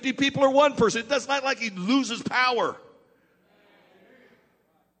heal 50 people or one person. It's not like He loses power.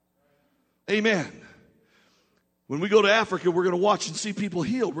 Amen. When we go to Africa, we're going to watch and see people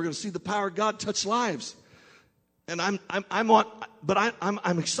healed. We're going to see the power of God touch lives. And I'm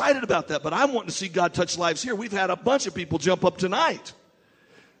excited about that, but I'm wanting to see God touch lives here. We've had a bunch of people jump up tonight.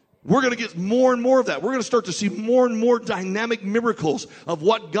 We're going to get more and more of that. We're going to start to see more and more dynamic miracles of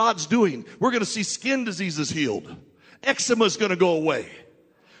what God's doing. We're going to see skin diseases healed. Eczema is going to go away.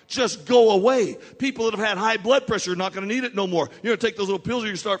 Just go away. People that have had high blood pressure are not going to need it no more. You're going to take those little pills, you're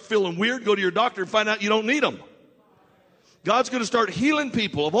going to start feeling weird, go to your doctor and find out you don't need them. God's going to start healing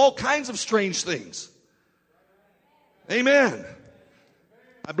people of all kinds of strange things. Amen.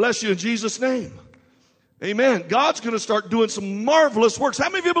 I bless you in Jesus' name. Amen. God's going to start doing some marvelous works. How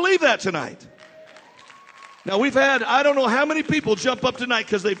many of you believe that tonight? Now we've had, I don't know how many people jump up tonight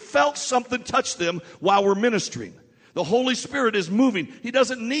because they felt something touch them while we're ministering. The Holy Spirit is moving. He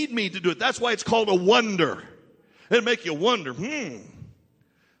doesn't need me to do it. That's why it's called a wonder. It'll make you wonder.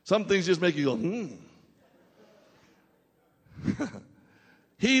 Some things just make you go,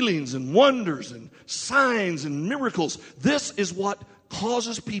 Healings and wonders and signs and miracles. This is what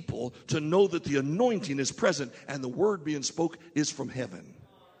causes people to know that the anointing is present and the word being spoke is from heaven.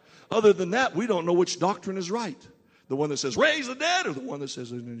 Other than that, we don't know which doctrine is right. The one that says raise the dead or the one that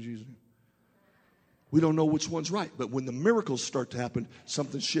says in Jesus' name. We don't know which one's right. But when the miracles start to happen,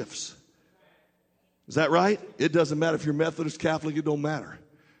 something shifts. Is that right? It doesn't matter if you're Methodist, Catholic, it don't matter.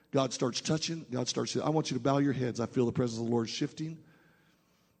 God starts touching. I want you to bow your heads. I feel the presence of the Lord shifting.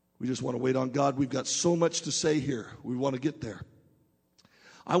 We just want to wait on God. We've got so much to say here. We want to get there.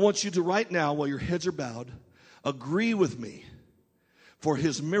 I want you to right now, while your heads are bowed, agree with me for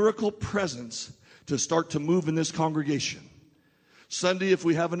His miracle presence to start to move in this congregation. Sunday, if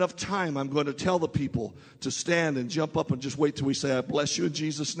we have enough time, I'm going to tell the people to stand and jump up and just wait till we say, I bless you in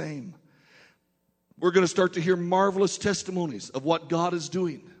Jesus' name. We're going to start to hear marvelous testimonies of what God is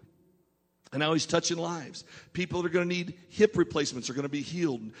doing and how He's touching lives. People that are going to need hip replacements are going to be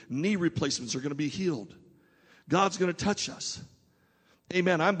healed. Knee replacements are going to be healed. God's going to touch us.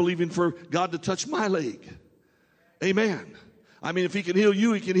 Amen. I'm believing for God to touch my leg. Amen. I mean, if He can heal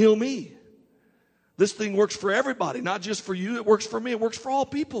you, He can heal me. This thing works for everybody, not just for you. It works for me. It works for all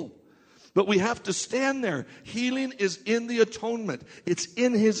people. But we have to stand there. Healing is in the atonement. It's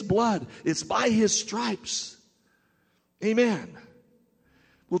in His blood. It's by His stripes. Amen.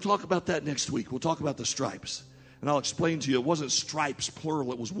 We'll talk about that next week. We'll talk about the stripes. And I'll explain to you, it wasn't stripes,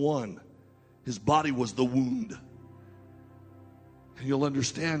 plural. It was one. His body was the wound. And you'll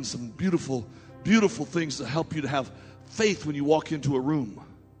understand some beautiful, beautiful things to help you to have faith when you walk into a room.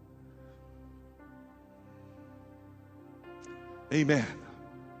 Amen.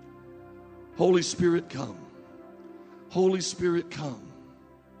 Holy Spirit, come. Holy Spirit, come.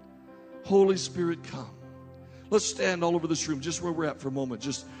 Holy Spirit, come. Let's stand all over this room, just where we're at for a moment.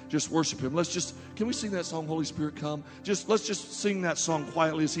 Just worship Him. Can we sing that song, Holy Spirit, come? Let's just sing that song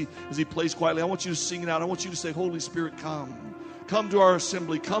quietly as He plays quietly. I want you to sing it out. I want you to say, Holy Spirit, come. Come to our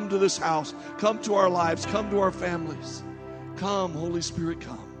assembly. Come to this house. Come to our lives. Come to our families. Come, Holy Spirit,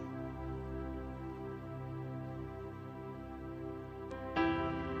 come.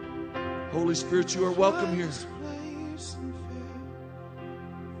 Holy Spirit, you are welcome here.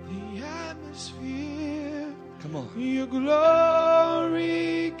 Come on. Your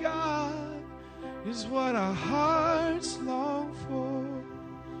glory, God, is what our hearts long for.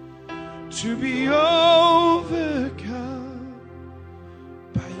 To be overcome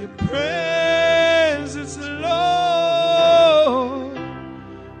by your presence, Lord.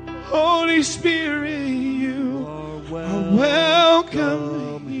 Holy Spirit, you are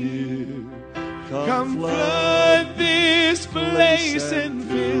welcome here. Come flood this place and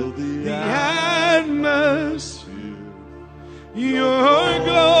fill the atmosphere. Your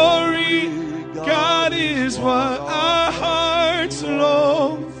glory, God, is what our hearts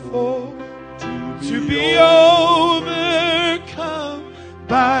long for. To be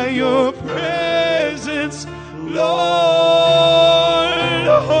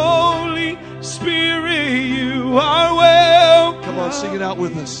out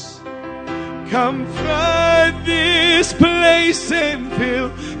with us. Come flood this place and fill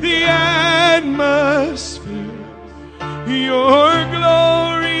the atmosphere. Your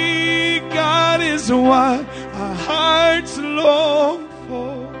glory, God, is what our hearts long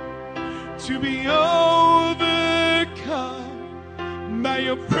for. To be overcome by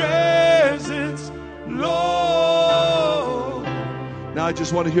your presence, Lord. Now I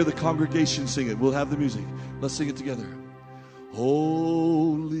just want to hear the congregation sing it. We'll have the music. Let's sing it together.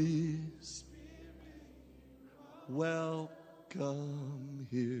 Holy Spirit, welcome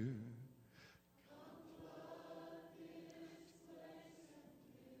here.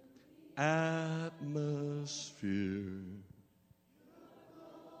 Atmosphere.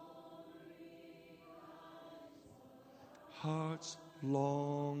 Hearts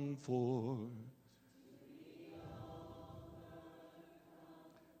long for.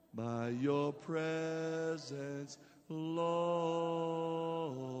 By your presence,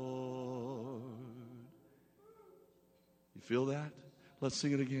 Lord. You feel that? Let's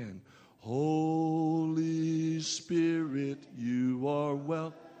sing it again. Holy Spirit, you are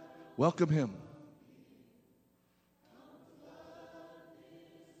welcome him.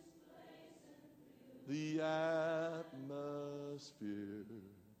 The atmosphere,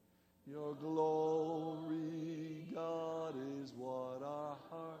 your glory, God, is what our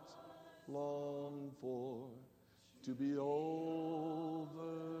hearts long for. To be overcome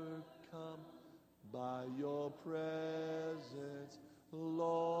by your presence,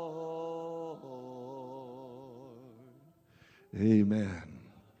 Lord. Amen.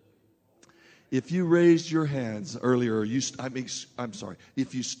 If you raised your hands earlier,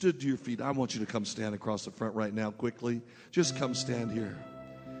 if you stood to your feet, I want you to come stand across the front right now quickly. Just come stand here.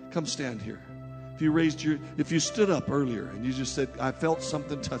 Come stand here. If you stood up earlier and you just said, I felt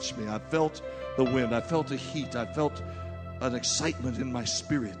something touch me. I felt the wind. I felt a heat. I felt an excitement in my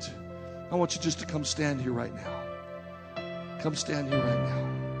spirit. I want you just to come stand here right now. Come stand here right now.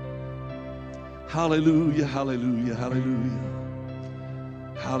 Hallelujah, hallelujah, hallelujah.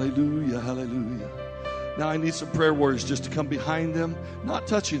 Hallelujah, hallelujah. Now I need some prayer warriors just to come behind them, not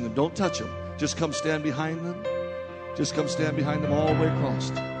touching them. Don't touch them. Just come stand behind them. Just come stand behind them all the way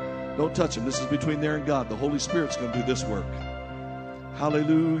across. Don't touch them. This is between there and God. The Holy Spirit's going to do this work.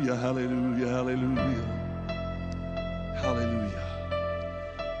 Hallelujah, hallelujah, hallelujah. Hallelujah.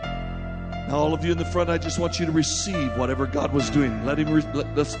 Now all of you in the front, I just want you to receive whatever God was doing.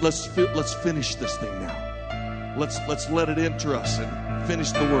 Let's finish this thing now. Let's let it enter us and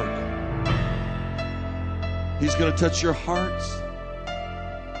finish the work. He's going to touch your hearts.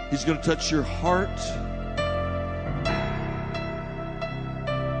 He's going to touch your heart,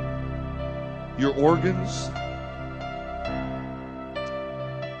 your organs,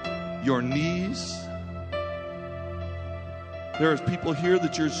 your knees. There are people here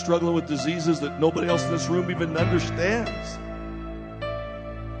that you're struggling with diseases that nobody else in this room even understands.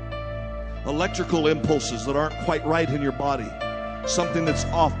 Electrical impulses that aren't quite right in your body. Something that's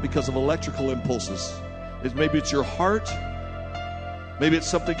off because of electrical impulses. Maybe it's your heart. Maybe it's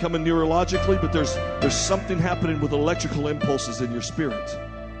something coming neurologically, but there's something happening with electrical impulses in your spirit.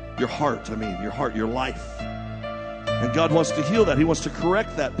 Your heart, your life. And God wants to heal that. He wants to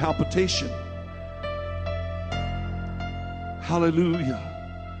correct that palpitation. Hallelujah.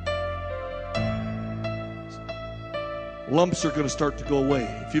 Lumps are going to start to go away.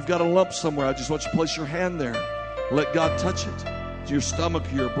 If you've got a lump somewhere, I just want you to place your hand there. Let God touch it. To your stomach,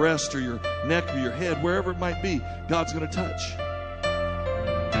 or your breast, or your neck, or your head, wherever it might be, God's going to touch.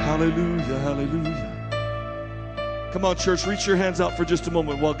 Hallelujah, hallelujah. Come on, church, reach your hands out for just a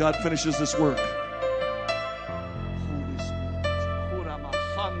moment while God finishes this work. Holy Spirit.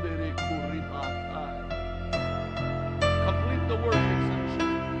 Complete the work, in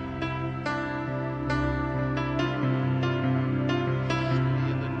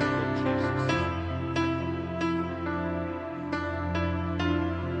the name of Jesus.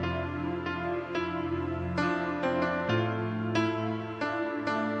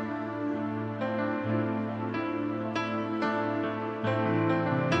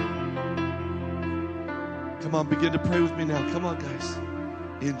 Come on, begin to pray with me now. Come on, guys.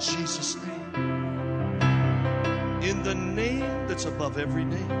 In Jesus' name. In the name that's above every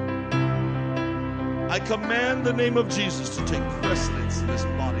name. I command the name of Jesus to take precedence in this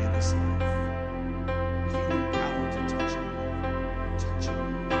body and this life. Healing power to touch you. Touch you.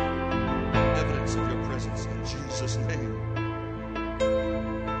 Evidence of your presence in Jesus' name.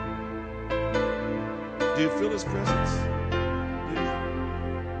 Do you feel His presence? Do you?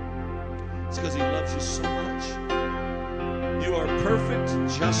 It's because He loves you so much. You are perfect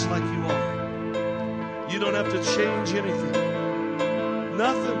just like you are. You don't have to change anything.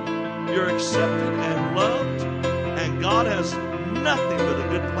 Nothing. You're accepted and loved, and God has nothing but a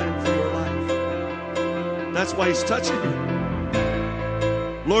good plan for your life. That's why He's touching you.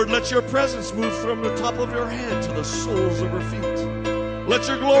 Lord, let your presence move from the top of your head to the soles of her feet. Let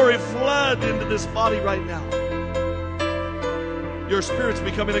your glory flood into this body right now. Your spirit's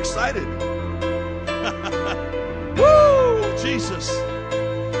becoming excited. Woo! Jesus.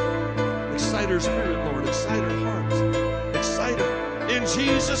 Excite her spirit, Lord. Excite her heart. Excite her. In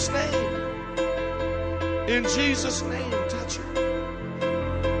Jesus' name. In Jesus' name, touch her.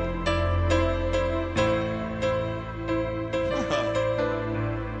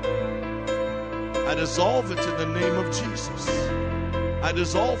 I dissolve it in the name of Jesus. I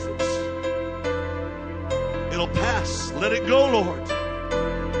dissolve it. It'll pass. Let it go, Lord.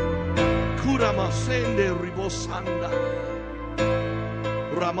 Kuramasende ribosanda.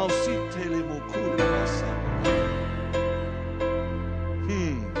 Ramosite lemokurumasanda.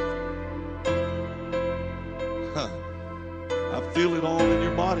 I feel it all in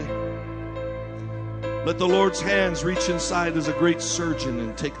your body. Let the Lord's hands reach inside as a great surgeon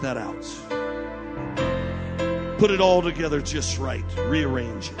and take that out. Put it all together just right.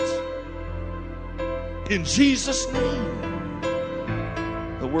 Rearrange it. In Jesus' name,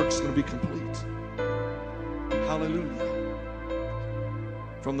 the work's going to be complete. Hallelujah.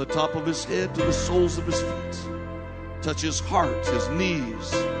 From the top of his head to the soles of his feet. Touch his heart, his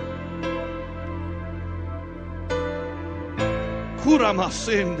knees.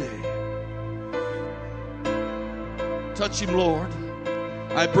 Kuramasende. Touch him, Lord.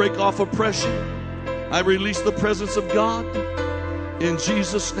 I break off oppression. I release the presence of God in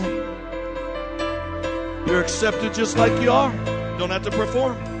Jesus' name. You're accepted just like you are. You don't have to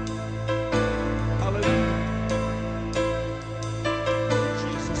perform. Hallelujah.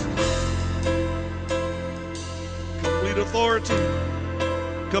 Jesus. Complete authority,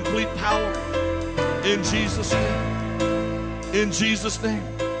 complete power in Jesus' name. In Jesus' name.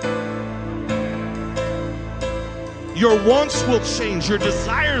 Your wants will change. Your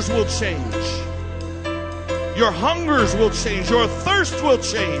desires will change. Your hungers will change. Your thirst will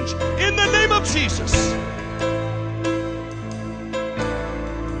change. In the name of Jesus.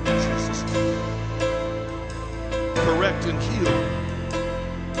 Jesus. Correct and heal.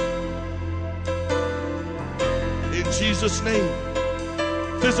 In Jesus' name.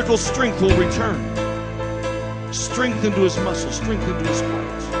 Physical strength will return. Strength into his muscles. Strength into his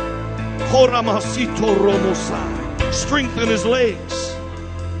heart. Koramasito romosai. Strength in his legs.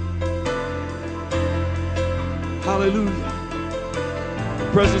 Hallelujah. The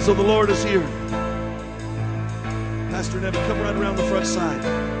presence of the Lord is here. Pastor Nevin, come right around the front side.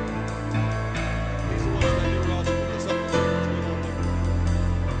 He's the one that never also put us up.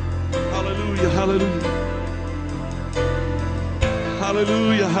 Hallelujah, hallelujah.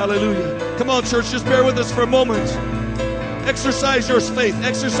 Hallelujah, hallelujah. Come on, church, just bear with us for a moment. Exercise your faith,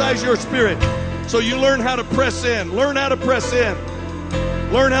 exercise your spirit. So you learn how to press in. Learn how to press in.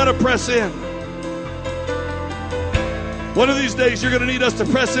 Learn how to press in. One of these days, you're going to need us to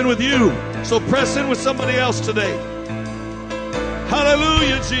press in with you. So press in with somebody else today.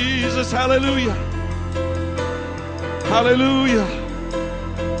 Hallelujah, Jesus. Hallelujah. Hallelujah.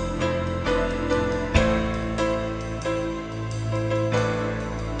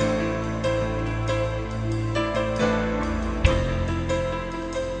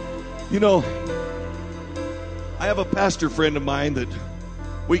 You know, I have a pastor friend of mine that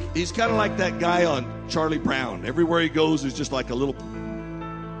he's kind of like that guy on Charlie Brown. Everywhere he goes, there's just like a little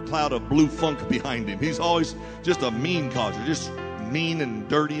cloud of blue funk behind him. He's always just a mean causer, just mean and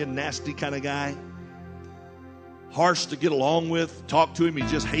dirty and nasty kind of guy. Harsh to get along with. Talk to him,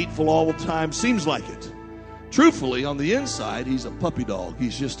 he's just hateful all the time. Seems like it. Truthfully, on the inside, he's a puppy dog.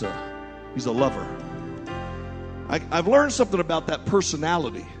 He's a lover. I've learned something about that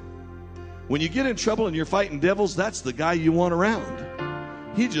personality. When you get in trouble and you're fighting devils, that's the guy you want around.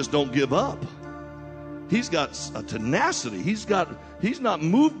 He just don't give up. He's got a tenacity. He's not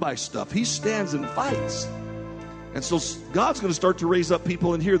moved by stuff. He stands and fights. And so God's going to start to raise up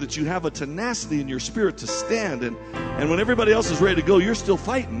people in here that you have a tenacity in your spirit to stand. And when everybody else is ready to go, you're still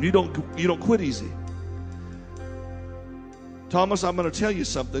fighting. You don't quit easy. Thomas, I'm going to tell you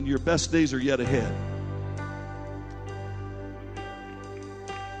something. Your best days are yet ahead.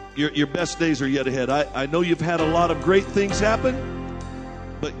 Your best days are yet ahead. I know you've had a lot of great things happen,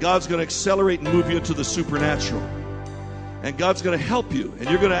 but God's going to accelerate and move you into the supernatural. And God's going to help you, and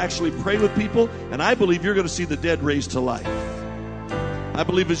you're going to actually pray with people, and I believe you're going to see the dead raised to life. I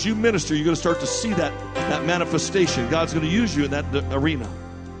believe as you minister, you're going to start to see that manifestation. God's going to use you in that arena.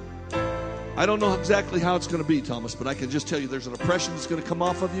 I don't know exactly how it's going to be, Thomas, but I can just tell you there's an oppression that's going to come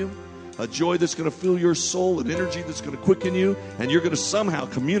off of you, a joy that's going to fill your soul, an energy that's going to quicken you, and you're going to somehow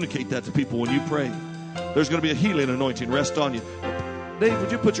communicate that to people when you pray. There's going to be a healing anointing rest on you. Dave,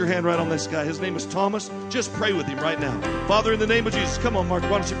 would you put your hand right on this guy? His name is Thomas. Just pray with him right now. Father, in the name of Jesus, come on, Mark,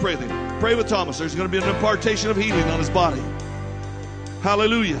 why don't you pray with him? Pray with Thomas. There's going to be an impartation of healing on his body.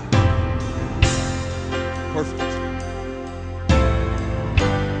 Hallelujah. Perfect.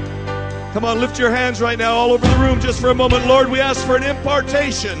 Come on, lift your hands right now all over the room just for a moment. Lord, we ask for an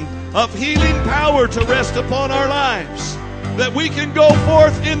impartation of healing power to rest upon our lives, that we can go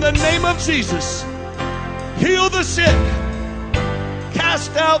forth in the name of Jesus, heal the sick,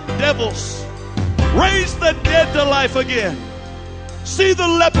 cast out devils, raise the dead to life again, see the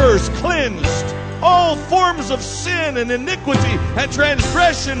lepers cleansed, all forms of sin and iniquity and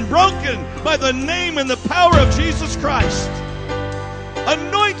transgression broken by the name and the power of Jesus Christ.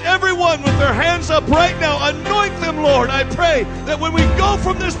 Anoint everyone with their hands up right now. Anoint them, Lord. I pray that when we go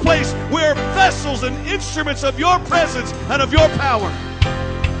from this place, we're vessels and instruments of your presence and of your power.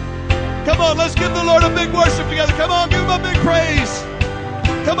 Come on, let's give the Lord a big worship together. Come on, give him a big praise.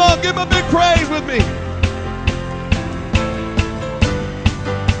 Come on, give him a big praise with me.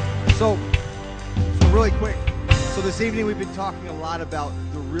 So really quick. So this evening we've been talking a lot about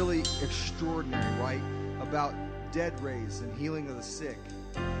the really extraordinary, right? About dead raised and healing of the sick.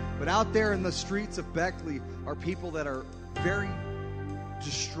 But out there in the streets of Beckley are people that are very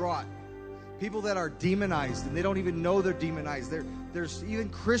distraught. People that are demonized and they don't even know they're demonized. There's even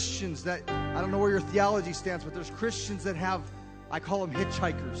Christians that, I don't know where your theology stands, but there's Christians that have, I call them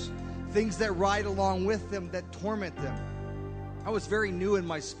hitchhikers. Things that ride along with them that torment them. I was very new in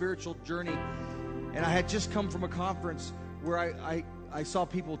my spiritual journey, and I had just come from a conference where I saw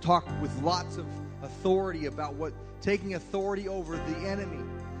people talk with lots of authority about taking authority over the enemy.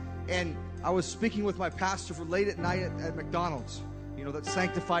 And I was speaking with my pastor for late at night at McDonald's, you know, that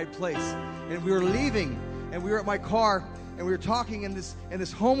sanctified place. And we were leaving, and we were at my car, and we were talking, and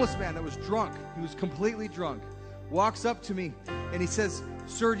this homeless man that was drunk, he was completely drunk, walks up to me, and he says,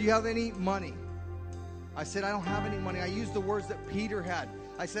 "Sir, do you have any money?" I said, "I don't have any money." I used the words that Peter had.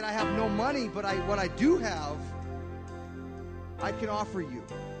 I said, "I have no money, but what I do have, I can offer you."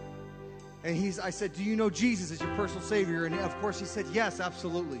 And I said, "Do you know Jesus as your personal Savior?" And of course he said, "Yes,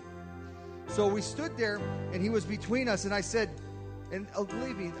 absolutely." So we stood there, and he was between us, and I said, and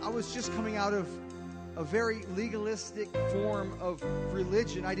believe me, I was just coming out of a very legalistic form of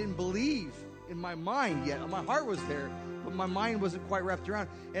religion. I didn't believe in my mind yet. My heart was there, but my mind wasn't quite wrapped around.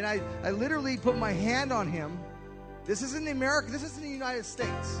 And I literally put my hand on him. This isn't America. This isn't the United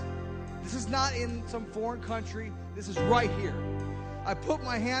States. This is not in some foreign country. This is right here. I put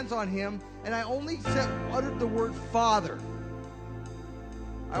my hands on him, and I only uttered the word Father.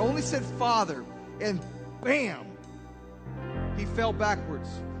 I only said Father, and bam, he fell backwards.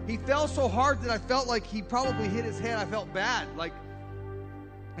 He fell so hard that I felt like he probably hit his head. I felt bad. But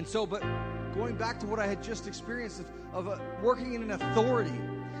going back to what I had just experienced of working in an authority,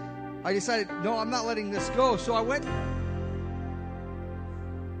 I decided, no, I'm not letting this go. So I went.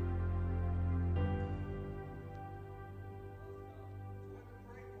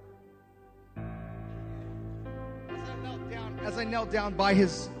 As I knelt down by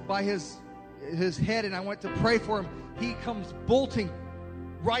his head, and I went to pray for him, he comes bolting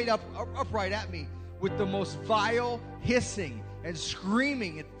upright at me with the most vile hissing and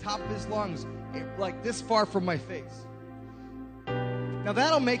screaming at the top of his lungs, like this far from my face. Now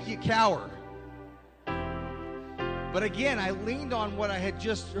that'll make you cower. But again, I leaned on what I had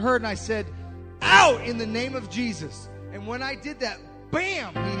just heard, and I said, "Out in the name of Jesus." And when I did that,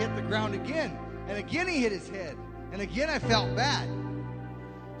 bam, he hit the ground again. And again he hit his head. And again I felt bad.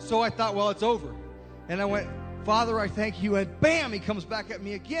 So I thought, well, it's over. And I went, "Father, I thank you." And bam, he comes back at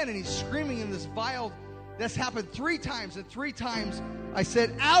me again, and he's screaming in this vile. That's happened 3 times, and 3 times I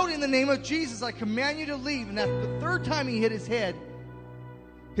said, "Out in the name of Jesus, I command you to leave." And after the 3rd time he hit his head,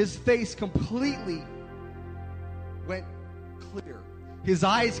 his face completely went clear. His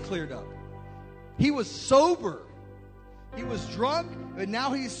eyes cleared up. He was sober. He was drunk, but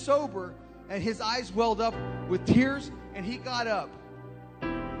now he's sober, and his eyes welled up with tears, and he got up,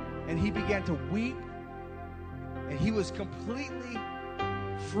 and he began to weep, and he was completely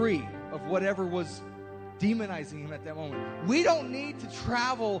free of whatever was demonizing him at that moment. We don't need to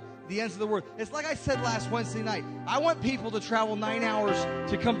travel the ends of the world. It's like I said last Wednesday night. I want people to travel 9 hours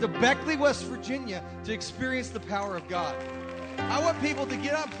to come to Beckley, West Virginia to experience the power of God. I want people to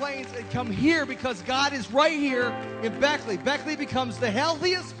get on planes and come here because God is right here in Beckley. Beckley becomes the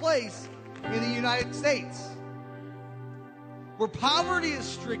healthiest place in the United States, where poverty is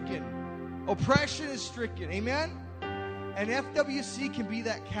stricken Oppression is stricken. Amen? And FWC can be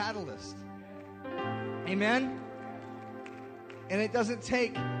that catalyst. Amen? And it doesn't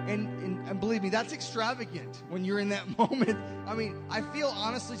take, and believe me, that's extravagant when you're in that moment. I mean, I feel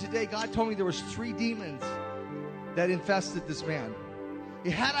honestly today, God told me there was 3 demons that infested this man.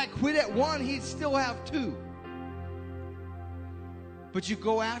 Had I quit at 1, he'd still have 2. But you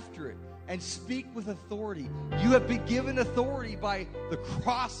go after it and speak with authority. You have been given authority by the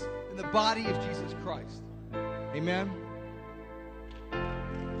cross and the body of Jesus Christ. Amen?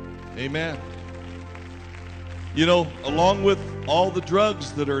 Amen. You know, along with all the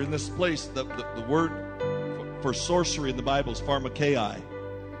drugs that are in this place, the word for sorcery in the Bible is pharmakeia.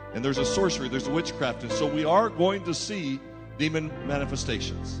 And there's a sorcery, there's a witchcraft. And so we are going to see demon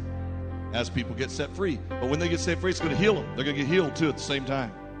manifestations as people get set free. But when they get set free, it's going to heal them. They're going to get healed too at the same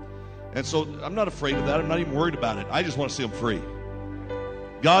time. And so I'm not afraid of that. I'm not even worried about it. I just want to see them free.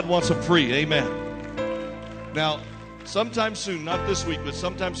 God wants them free. Amen. Now, sometime soon, not this week, but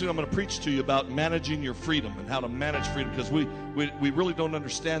sometime soon, I'm going to preach to you about managing your freedom and how to manage freedom, because we really don't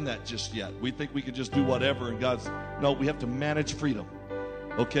understand that just yet. We think we can just do whatever, and no, we have to manage freedom.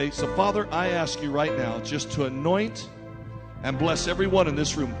 Okay, so Father, I ask you right now just to anoint and bless everyone in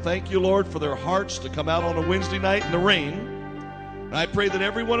this room. Thank you, Lord, for their hearts to come out on a Wednesday night in the rain. And I pray that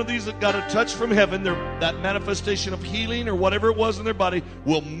every one of these that got a touch from heaven, that manifestation of healing or whatever it was in their body,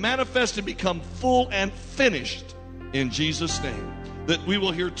 will manifest and become full and finished in Jesus' name. That we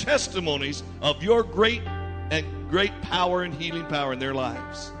will hear testimonies of your great power and healing power in their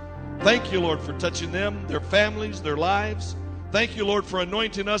lives. Thank you, Lord, for touching them, their families, their lives. Thank you, Lord, for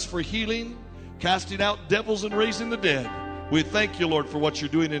anointing us for healing, casting out devils and raising the dead. We thank you, Lord, for what you're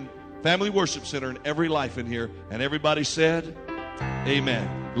doing in Family Worship Center and every life in here. And everybody said, amen.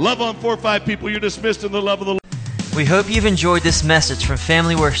 Love on 4 or 5 people. You're dismissed in the love of the Lord. We hope you've enjoyed this message from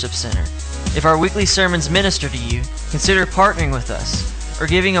Family Worship Center. If our weekly sermons minister to you, consider partnering with us or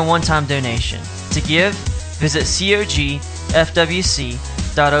giving a one-time donation. To give, visit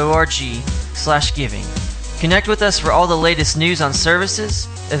cogfwc.org/giving. Connect with us for all the latest news on services,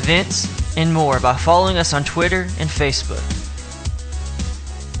 events, and more by following us on Twitter and Facebook.